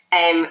thing.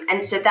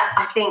 And so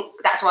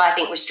that's why I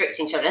think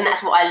restricting children, and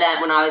that's what I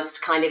learned when I was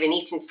kind of in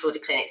eating disorder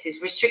clinics,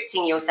 is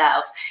restricting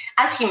yourself.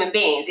 As human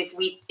beings,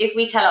 if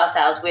we tell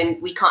ourselves when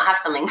we can't have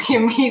something, we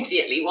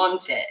immediately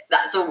want it.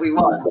 That's all we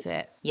want. That's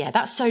it. Yeah,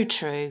 that's so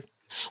true.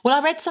 Well,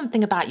 I read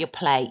something about your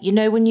plate.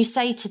 When you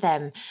say to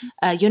them,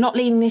 you're not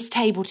leaving this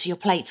table till your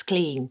plate's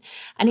clean.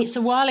 And it's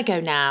a while ago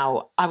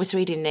now, I was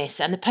reading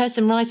this, and the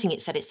person writing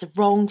it said it's the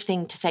wrong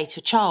thing to say to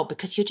a child,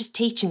 because you're just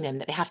teaching them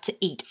that they have to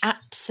eat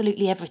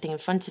absolutely everything in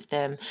front of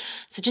them.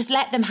 So just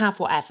let them have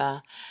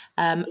whatever.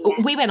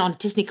 We went on a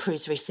Disney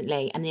cruise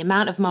recently, and the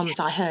amount of mums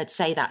I heard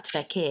say that to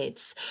their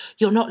kids,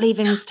 you're not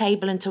leaving this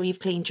table until you've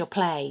cleaned your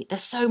plate.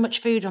 There's so much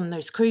food on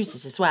those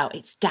cruises as well.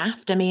 It's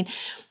daft. I mean,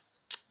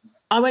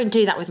 I won't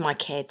do that with my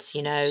kids,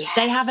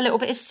 They have a little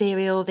bit of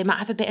cereal, they might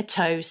have a bit of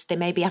toast, they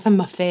maybe have a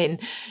muffin,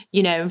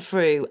 and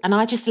fruit. And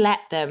I just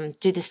let them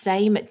do the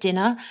same at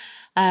dinner.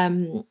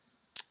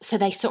 So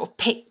they sort of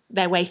pick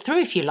their way through,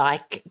 if you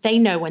like. They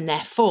know when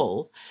they're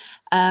full.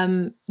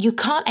 You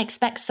can't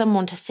expect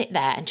someone to sit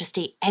there and just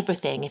eat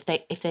everything if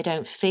they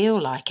don't feel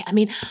like it. I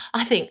mean,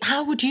 I think,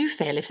 how would you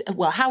feel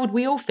how would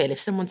we all feel if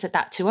someone said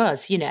that to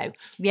us,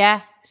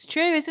 Yeah, it's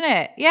true, isn't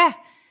it? Yeah.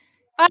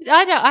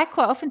 I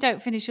quite often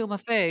don't finish all my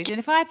food, and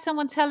if I had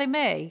someone telling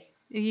me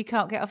you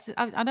can't get off,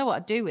 I know what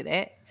I'd do with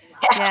it.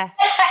 Yeah.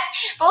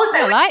 But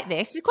also, I like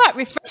this. It's quite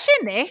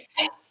refreshing, this.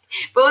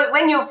 But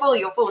when you're full,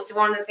 you're full. So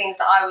one of the things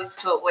that I was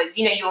taught was,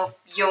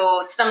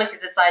 your stomach is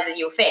the size of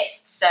your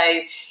fist, so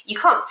you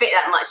can't fit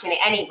that much in it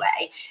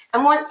anyway.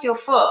 And once you're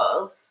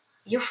full,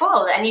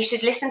 and you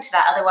should listen to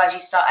that. Otherwise, you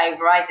start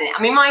overriding it.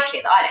 I mean, my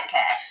kids, I don't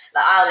care.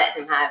 Like, I'll let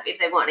them have, if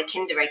they want a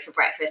Kinder Egg for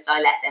breakfast, I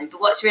let them.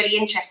 But what's really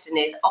interesting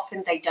is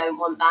often they don't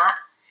want that,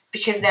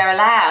 because they're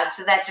allowed.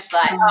 So they're just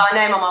like, oh,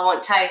 no, Mum, I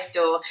want toast,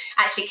 or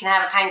actually can I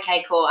have a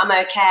pancake, or I'm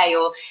okay,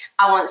 or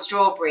I want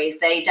strawberries.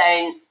 They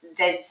don't,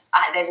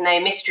 there's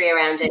no mystery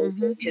around it,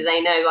 because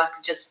they know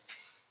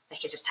they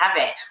could just have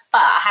it.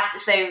 But I have to,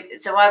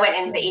 so I went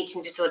in the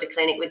eating disorder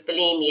clinic with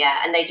bulimia,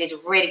 and they did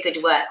really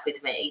good work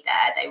with me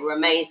there. They were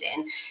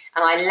amazing.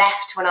 And I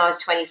left when I was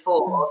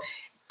 24.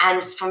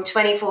 And from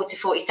 24 to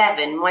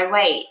 47, my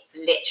weight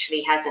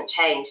literally hasn't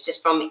changed,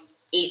 just from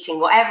eating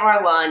whatever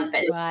I want,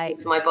 but listening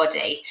to my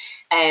body.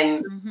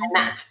 And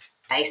that's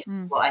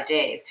basically what I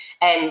do.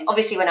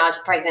 Obviously, when I was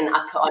pregnant,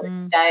 I put on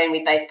a stone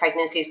with both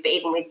pregnancies. But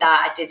even with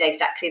that, I did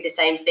exactly the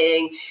same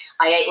thing.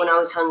 I ate when I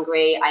was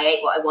hungry. I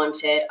ate what I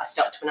wanted. I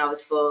stopped when I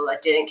was full. I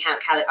didn't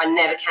count calories. I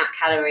never count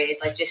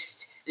calories. I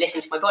just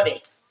listened to my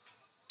body.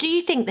 Do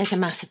you think there's a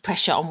massive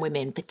pressure on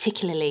women,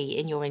 particularly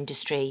in your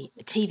industry,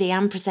 TV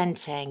and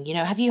presenting?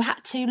 Have you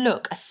had to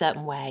look a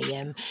certain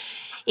way?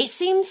 It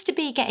seems to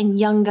be getting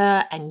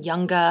younger and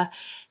younger.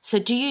 So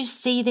do you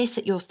see this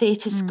at your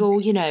theatre school?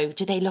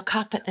 Do they look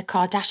up at the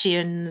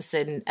Kardashians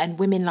and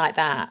women like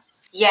that?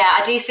 Yeah,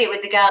 I do see it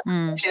with the girl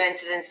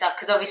influencers and stuff,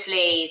 because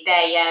obviously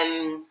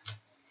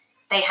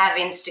they have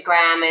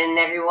Instagram and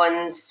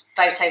everyone's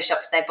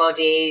photoshops their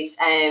bodies,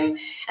 and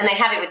they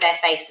have it with their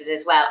faces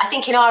as well. I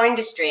think in our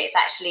industry, it's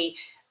actually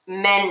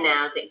men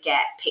now that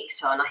get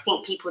picked on. I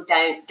think people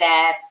don't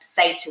dare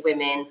say to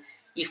women,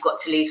 you've got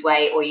to lose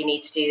weight or you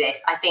need to do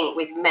this. I think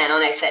with men, I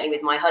know certainly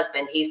with my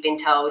husband, he's been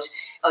told,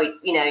 oh,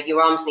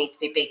 your arms need to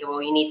be bigger,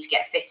 or you need to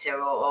get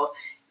fitter, or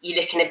you're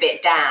looking a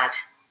bit dad,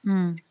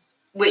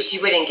 which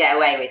you wouldn't get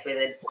away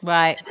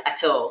with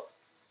at all.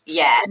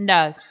 Yeah.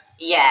 No.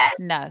 Yeah.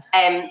 No.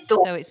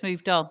 So it's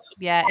moved on.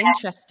 Yeah,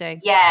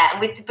 interesting. Yeah, and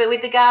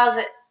with the girls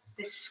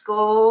the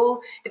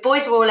school, the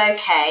boys were all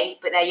okay,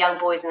 but they're young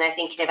boys and they're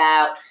thinking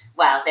about,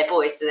 well, they're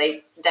boys, so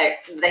they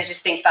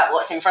just think about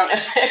what's in front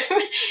of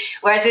them.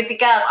 Whereas with the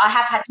girls, I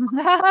have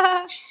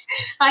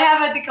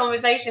had the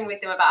conversation with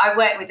them about, I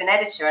worked with an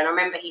editor, and I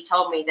remember he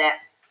told me that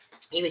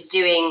he was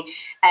doing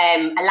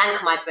a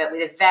Lancome advert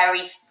with a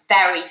very,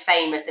 very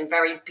famous and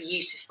very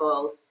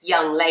beautiful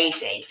young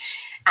lady.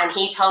 And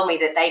he told me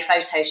that they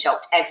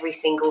photoshopped every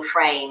single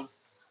frame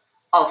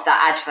of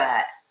that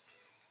advert.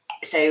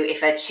 So if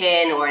her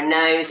chin or a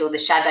nose or the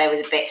shadow was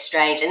a bit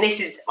strange, and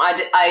this is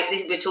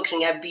we're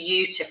talking a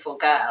beautiful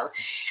girl,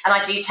 and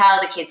I do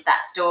tell the kids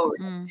that story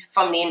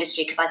from the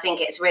industry, because I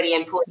think it's really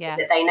important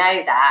that they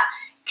know that,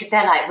 because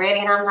they're like, really?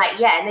 And I'm like,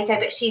 yeah. And they go,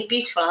 but she's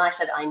beautiful. And I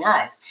said, I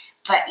know.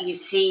 But you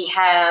see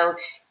how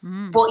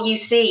what you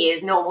see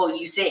is not what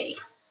you see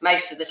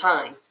most of the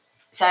time.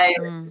 So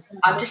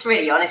I'm just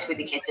really honest with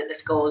the kids at the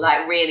school,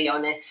 like really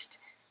honest.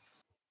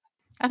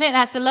 I think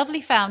that's a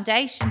lovely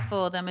foundation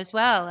for them as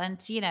well.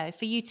 And, you know,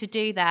 for you to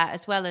do that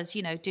as well as,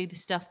 you know, do the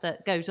stuff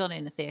that goes on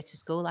in a theatre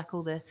school, like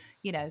all the,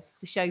 you know,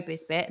 the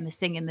showbiz bit and the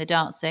singing, the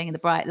dancing and the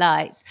bright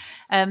lights,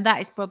 that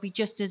is probably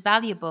just as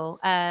valuable.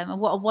 And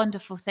what a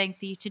wonderful thing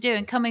for you to do.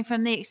 And coming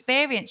from the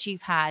experience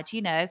you've had,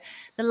 you know,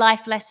 the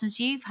life lessons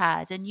you've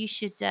had, and you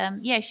should,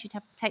 you should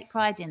have to take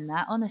pride in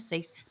that,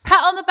 honestly.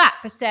 Pat on the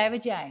back for Sarah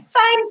Jane.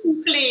 Thank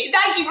you, please.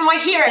 Thank you for my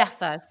hero.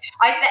 Defo.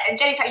 I said,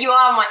 Jennifer, you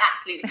are my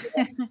absolute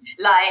hero.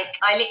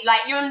 I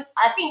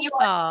think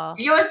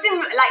you're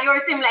a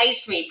similar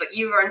age to me, but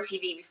you were on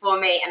TV before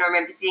me, and I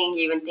remember seeing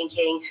you and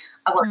thinking,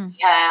 I want to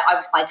be her.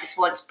 I just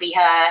want to be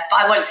her, but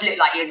I want to look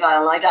like you as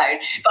well, and I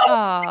don't.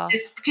 But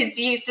just because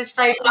you're just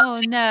so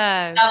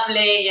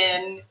lovely,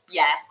 and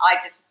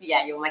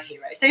you're my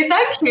hero. So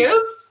thank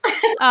you.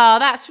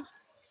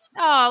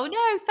 Oh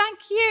no, thank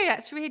you.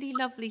 That's really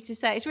lovely to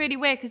say. It's really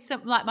weird because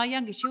something like my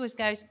youngest, she always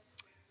goes,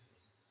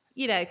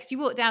 you know, because you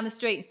walk down the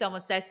street and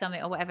someone says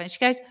something or whatever, and she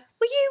goes,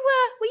 were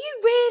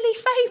you really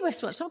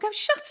famous once? Someone goes,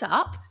 shut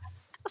up.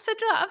 I said,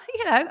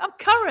 you know, I'm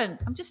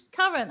current. I'm just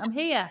current. I'm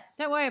here.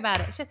 Don't worry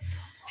about it. She said,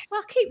 well,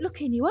 I keep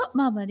looking you up,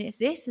 Mum, and it's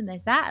this and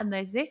there's that and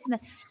there's this and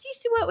that. She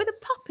used to work with a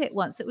puppet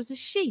once that was a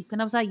sheep.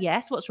 And I was like,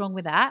 yes, what's wrong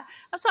with that?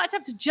 I was like, I'd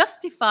have to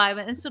justify it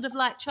and sort of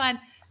like try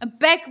and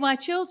beg my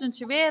children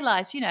to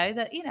realise, you know,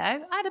 that, you know,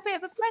 I had a bit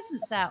of a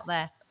presence out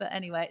there. But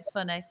anyway, it's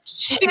funny.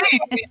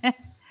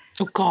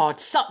 Oh, God,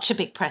 such a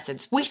big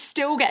presence. We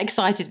still get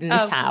excited in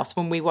this house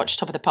when we watch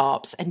Top of the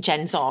Pops and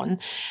Jen's on.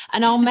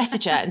 And I'll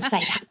message her and say,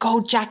 that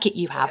gold jacket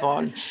you have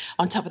on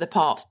Top of the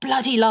Pops,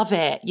 bloody love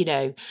it, you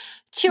know.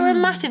 You're a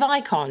massive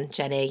icon,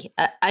 Jenny,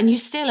 and you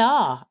still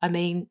are. I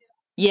mean,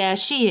 yeah,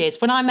 she is.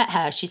 When I met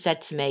her, she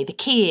said to me, the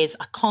key is,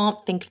 I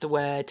can't think of the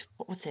word.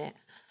 What was it?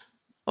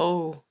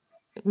 Oh,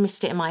 I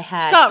missed it in my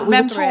head. Can't we were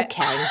remember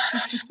talking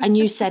and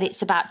you said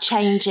it's about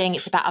changing,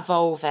 it's about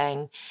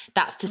evolving.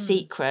 That's the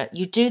secret.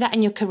 You do that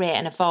in your career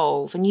and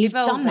evolve, and you've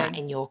done that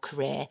in your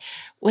career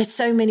where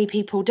so many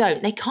people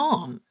don't. They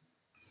can't.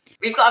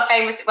 We've got a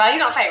famous, well, he's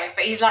not famous,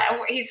 but he's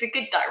a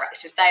good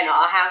director staying at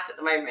our house at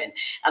the moment.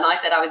 And I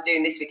said I was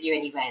doing this with you,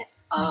 and he went,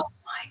 oh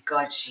my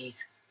God,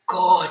 she's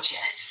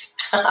gorgeous.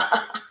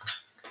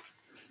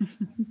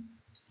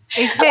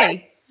 Is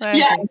he?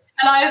 Yeah.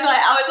 And I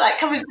was like,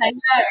 come and say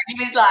hello. And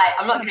he was like,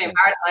 I'm not going to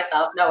embarrass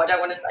myself. No, I don't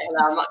want to say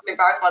hello. I'm not going to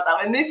embarrass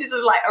myself. And this is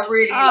like a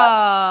really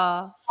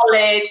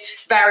solid,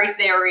 very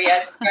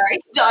serious,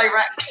 very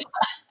direct.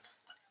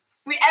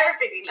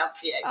 Everybody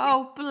loves you.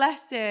 Oh,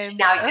 bless him.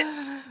 Now he's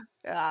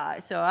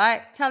it's all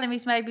right. Tell him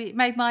he's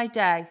made my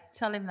day.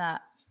 Tell him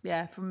that.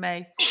 Yeah, from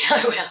me.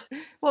 I will.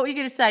 What were you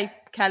going to say,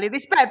 Kelly?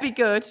 This better be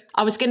good.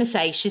 I was going to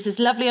say she's as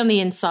lovely on the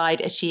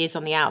inside as she is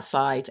on the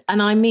outside.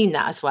 And I mean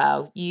that as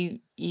well. You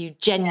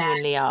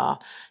genuinely are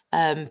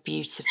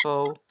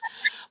beautiful.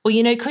 Well,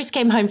 you know, Chris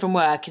came home from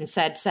work and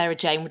said Sarah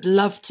Jane would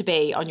love to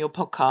be on your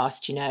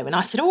podcast, you know. And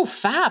I said, oh,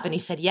 fab. And he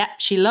said, yep,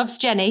 she loves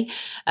Jenny.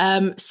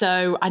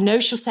 So I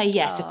know she'll say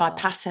yes if I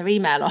pass her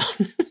email on.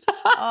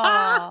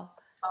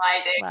 I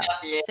do love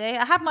you. See,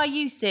 I have my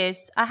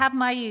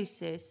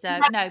uses. So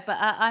no, but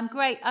I'm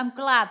great. I'm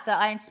glad that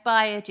I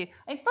inspired you.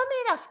 And funnily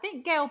enough, I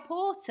think Gail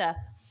Porter,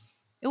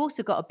 who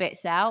also got a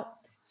bits out,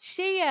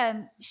 she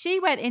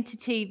went into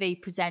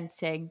TV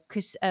presenting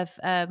because of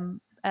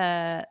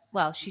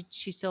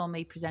she saw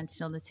me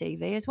presenting on the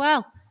TV as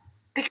well.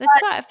 There's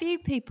quite a few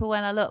people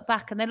when I look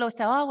back and they'll all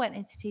say, oh, I went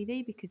into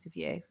TV because of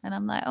you. And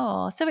I'm like,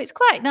 oh, so it's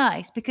quite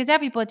nice because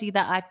everybody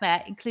that I've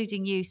met,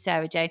 including you,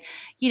 Sarah Jane,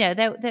 you know,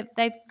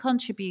 they've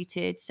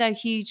contributed so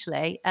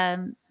hugely,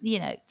 you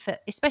know, for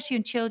especially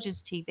in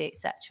children's TV,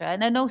 etc. And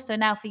then also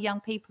now for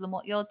young people and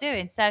what you're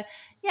doing. So,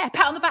 yeah,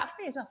 pat on the back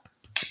for me as well.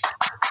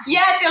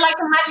 Yes, you're like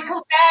a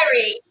magical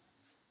fairy.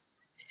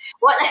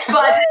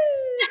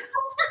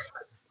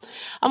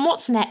 And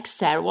what's next,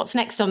 Sarah? What's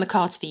next on the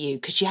cards for you?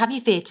 Because you have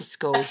your theatre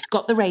school, you've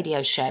got the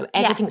radio show,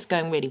 everything's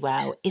going really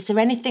well. Is there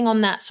anything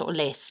on that sort of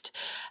list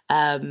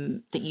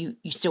that you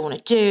still want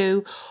to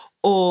do?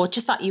 Or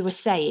just like you were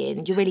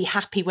saying, you're really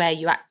happy where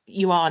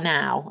you are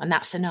now and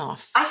that's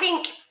enough? I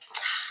think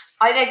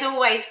There's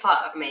always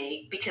part of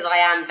me, because I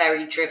am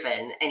very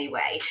driven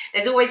anyway,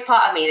 there's always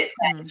part of me that's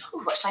going,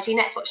 what should I do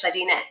next? What should I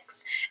do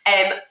next?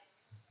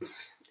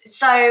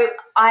 So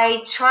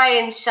I try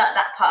and shut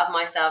that part of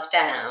myself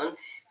down,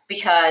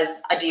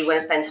 because I do want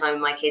to spend time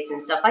with my kids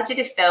and stuff. I did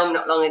a film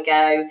not long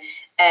ago,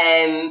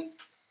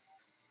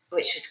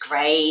 which was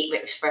great.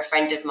 It was for a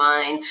friend of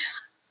mine.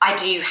 I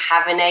do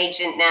have an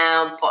agent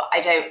now, but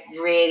I don't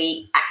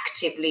really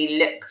actively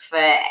look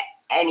for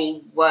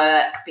any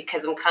work,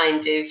 because I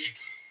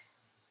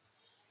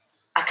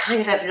kind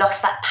of have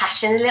lost that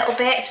passion a little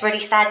bit. It's really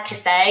sad to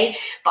say,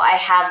 but I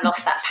have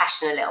lost that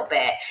passion a little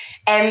bit.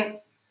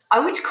 I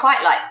would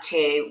quite like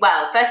to,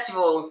 well, first of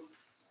all,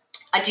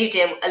 I do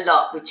deal a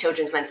lot with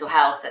children's mental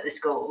health at the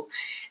school.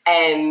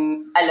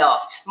 A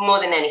lot, more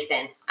than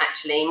anything,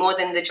 actually, more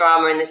than the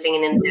drama and the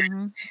singing.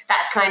 And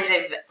that's kind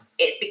of,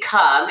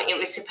 it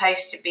was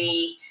supposed to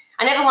be,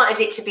 I never wanted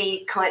it to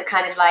be kind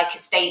of like a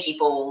Stagey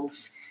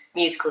Balls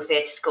musical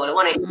theatre school. I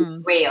wanted it to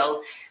be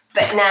real.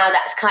 But now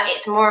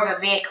it's more of a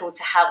vehicle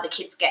to help the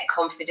kids get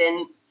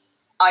confident,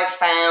 I've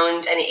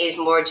found, and it is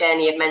more a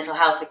journey of mental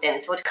health with them.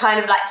 So I'd kind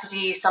of like to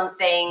do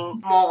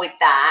something more with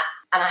that.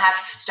 And I have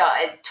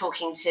started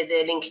talking to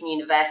the Lincoln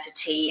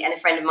University and a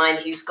friend of mine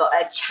who's got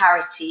a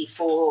charity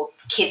for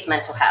kids'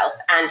 mental health,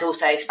 and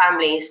also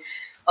families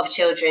of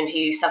children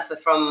who suffer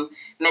from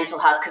mental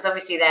health, because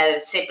obviously their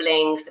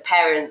siblings, the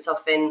parents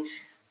often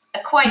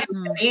are quite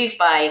abused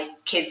by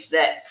kids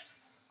that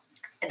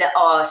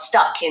are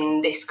stuck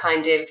in this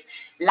kind of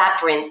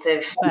labyrinth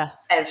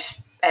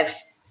of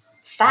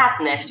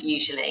sadness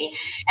usually.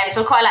 And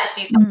so I quite like to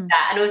do something like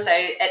that. And also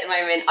at the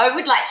moment I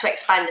would like to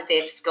expand the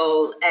theatre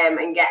school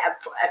and get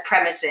a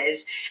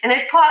premises, and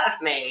there's part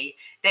of me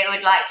that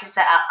would like to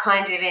set up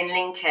kind of in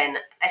Lincoln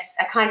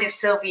a kind of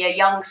Sylvia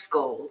Young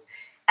school.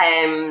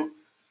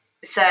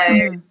 So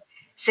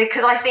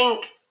because I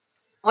think,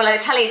 well, I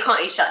tell you, can't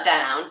be shut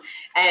down.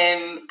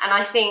 And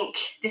I think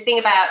the thing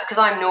about, because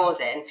I'm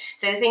Northern,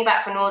 so the thing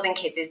about for Northern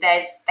kids is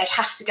they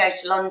have to go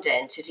to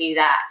London to do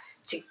that,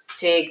 to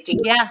do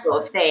that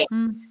sort of thing.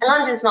 And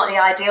London's not the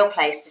ideal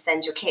place to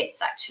send your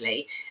kids,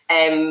 actually,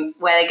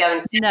 where they go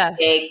and see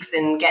gigs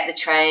and get the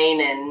train.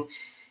 And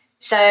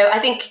so I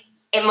think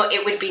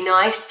it would be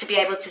nice to be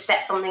able to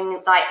set something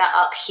like that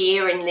up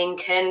here in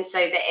Lincoln, so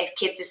that if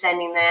kids are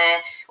sending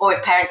or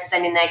if parents are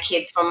sending their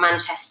kids from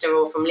Manchester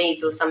or from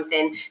Leeds or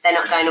something, they're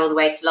not going all the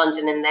way to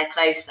London and they're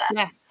closer.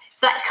 Yeah.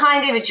 So that's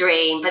kind of a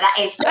dream, but that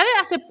is... I think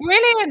that's a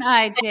brilliant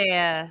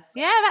idea.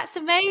 Yeah, that's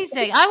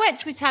amazing. I went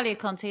to Italia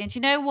Conti, and you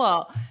know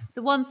what?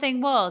 The one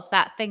thing was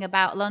that thing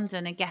about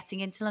London and getting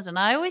into London.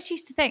 I always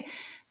used to think,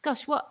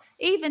 gosh,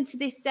 even to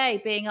this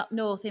day, being up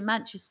north in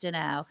Manchester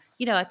now,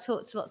 I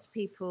talk to lots of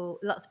people,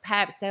 lots of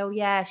parents say, oh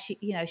yeah,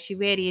 she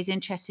really is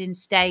interested in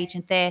stage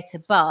and theatre,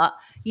 but,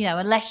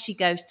 unless she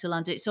goes to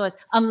London, it's always,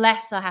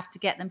 unless I have to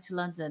get them to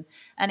London.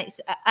 And it's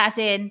as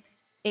in,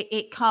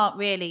 it can't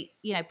really,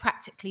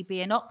 practically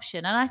be an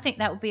option. And I think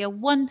that would be a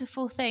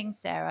wonderful thing,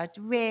 Sarah. I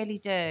really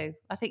do.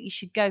 I think you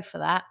should go for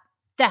that.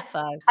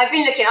 Defo. I've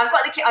been looking, I've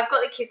got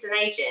the kids an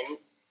agent,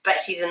 but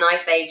she's a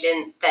nice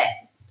agent that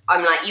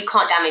I'm like, you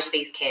can't damage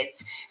these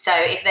kids. So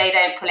if they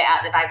don't pull it out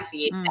of the bag for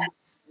you,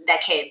 that's their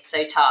kids,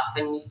 so tough,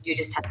 and you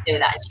just have to do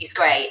that. And she's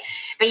great.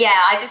 But yeah,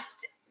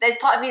 there's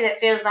part of me that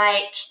feels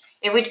like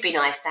it would be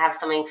nice to have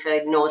something for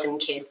Northern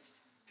kids,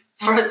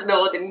 for us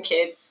Northern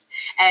kids.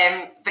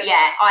 But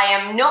yeah, I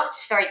am not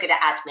very good at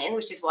admin,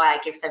 which is why I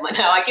give so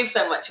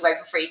much away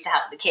for free to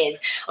help the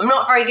kids. I'm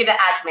not very good at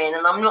admin,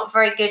 and I'm not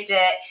very good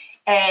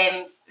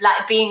at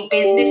like being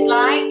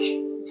business-like.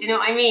 Do you know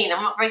what I mean?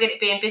 I'm not very good at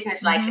being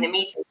business-like in a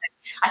meeting.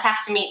 I'd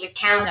have to meet with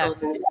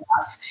councils and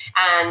stuff,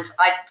 and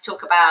I'd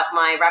talk about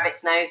my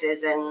rabbit's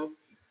noses and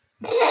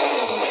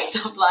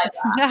stuff like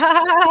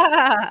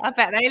that. I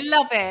bet they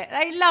love it.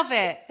 They love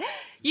it.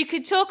 You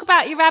could talk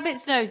about your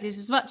rabbit's noses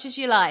as much as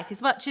you like,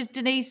 as much as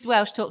Denise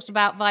Welsh talks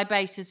about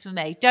vibrators for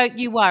me. Don't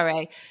you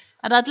worry.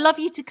 And I'd love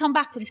you to come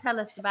back and tell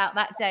us about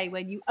that day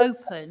when you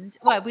opened.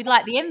 Well, we'd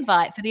like the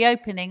invite for the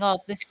opening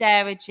of the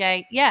Sarah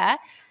J. Yeah,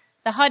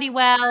 the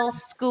Honeywell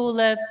School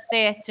of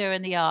Theatre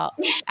and the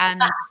Arts,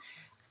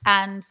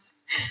 and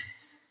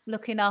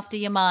looking after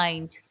your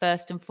mind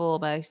first and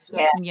foremost,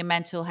 and your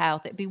mental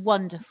health. It'd be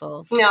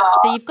wonderful. No.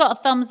 So you've got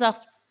a thumbs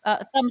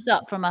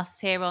up from us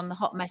here on the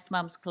Hot Mess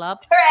Mums Club.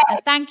 Hooray.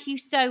 And thank you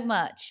so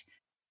much.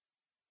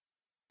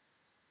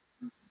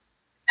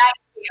 Thank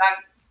you.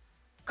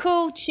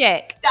 Cool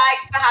chick.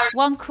 Thanks for having me.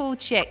 One cool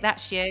chick,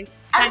 that's you.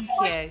 Thank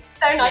you.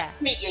 So nice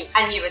to meet you.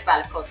 And you as well,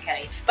 of course,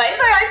 Kelly. But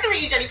it's so nice to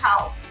meet you, Jenny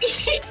Powell.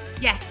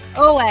 Yes,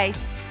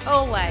 always.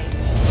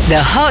 Always.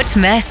 The Hot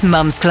Mess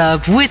Mums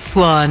Club with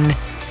Swan.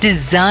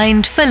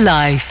 Designed for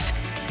life.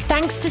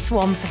 Thanks to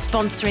Swan for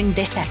sponsoring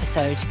this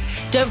episode.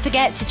 Don't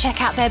forget to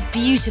check out their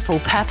beautiful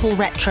purple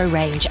retro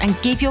range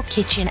and give your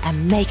kitchen a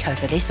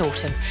makeover this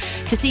autumn.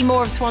 To see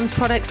more of Swan's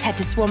products, head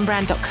to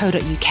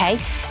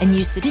swanbrand.co.uk and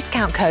use the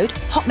discount code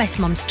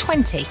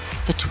HOTMESSMUMS20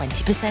 for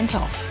 20%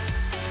 off.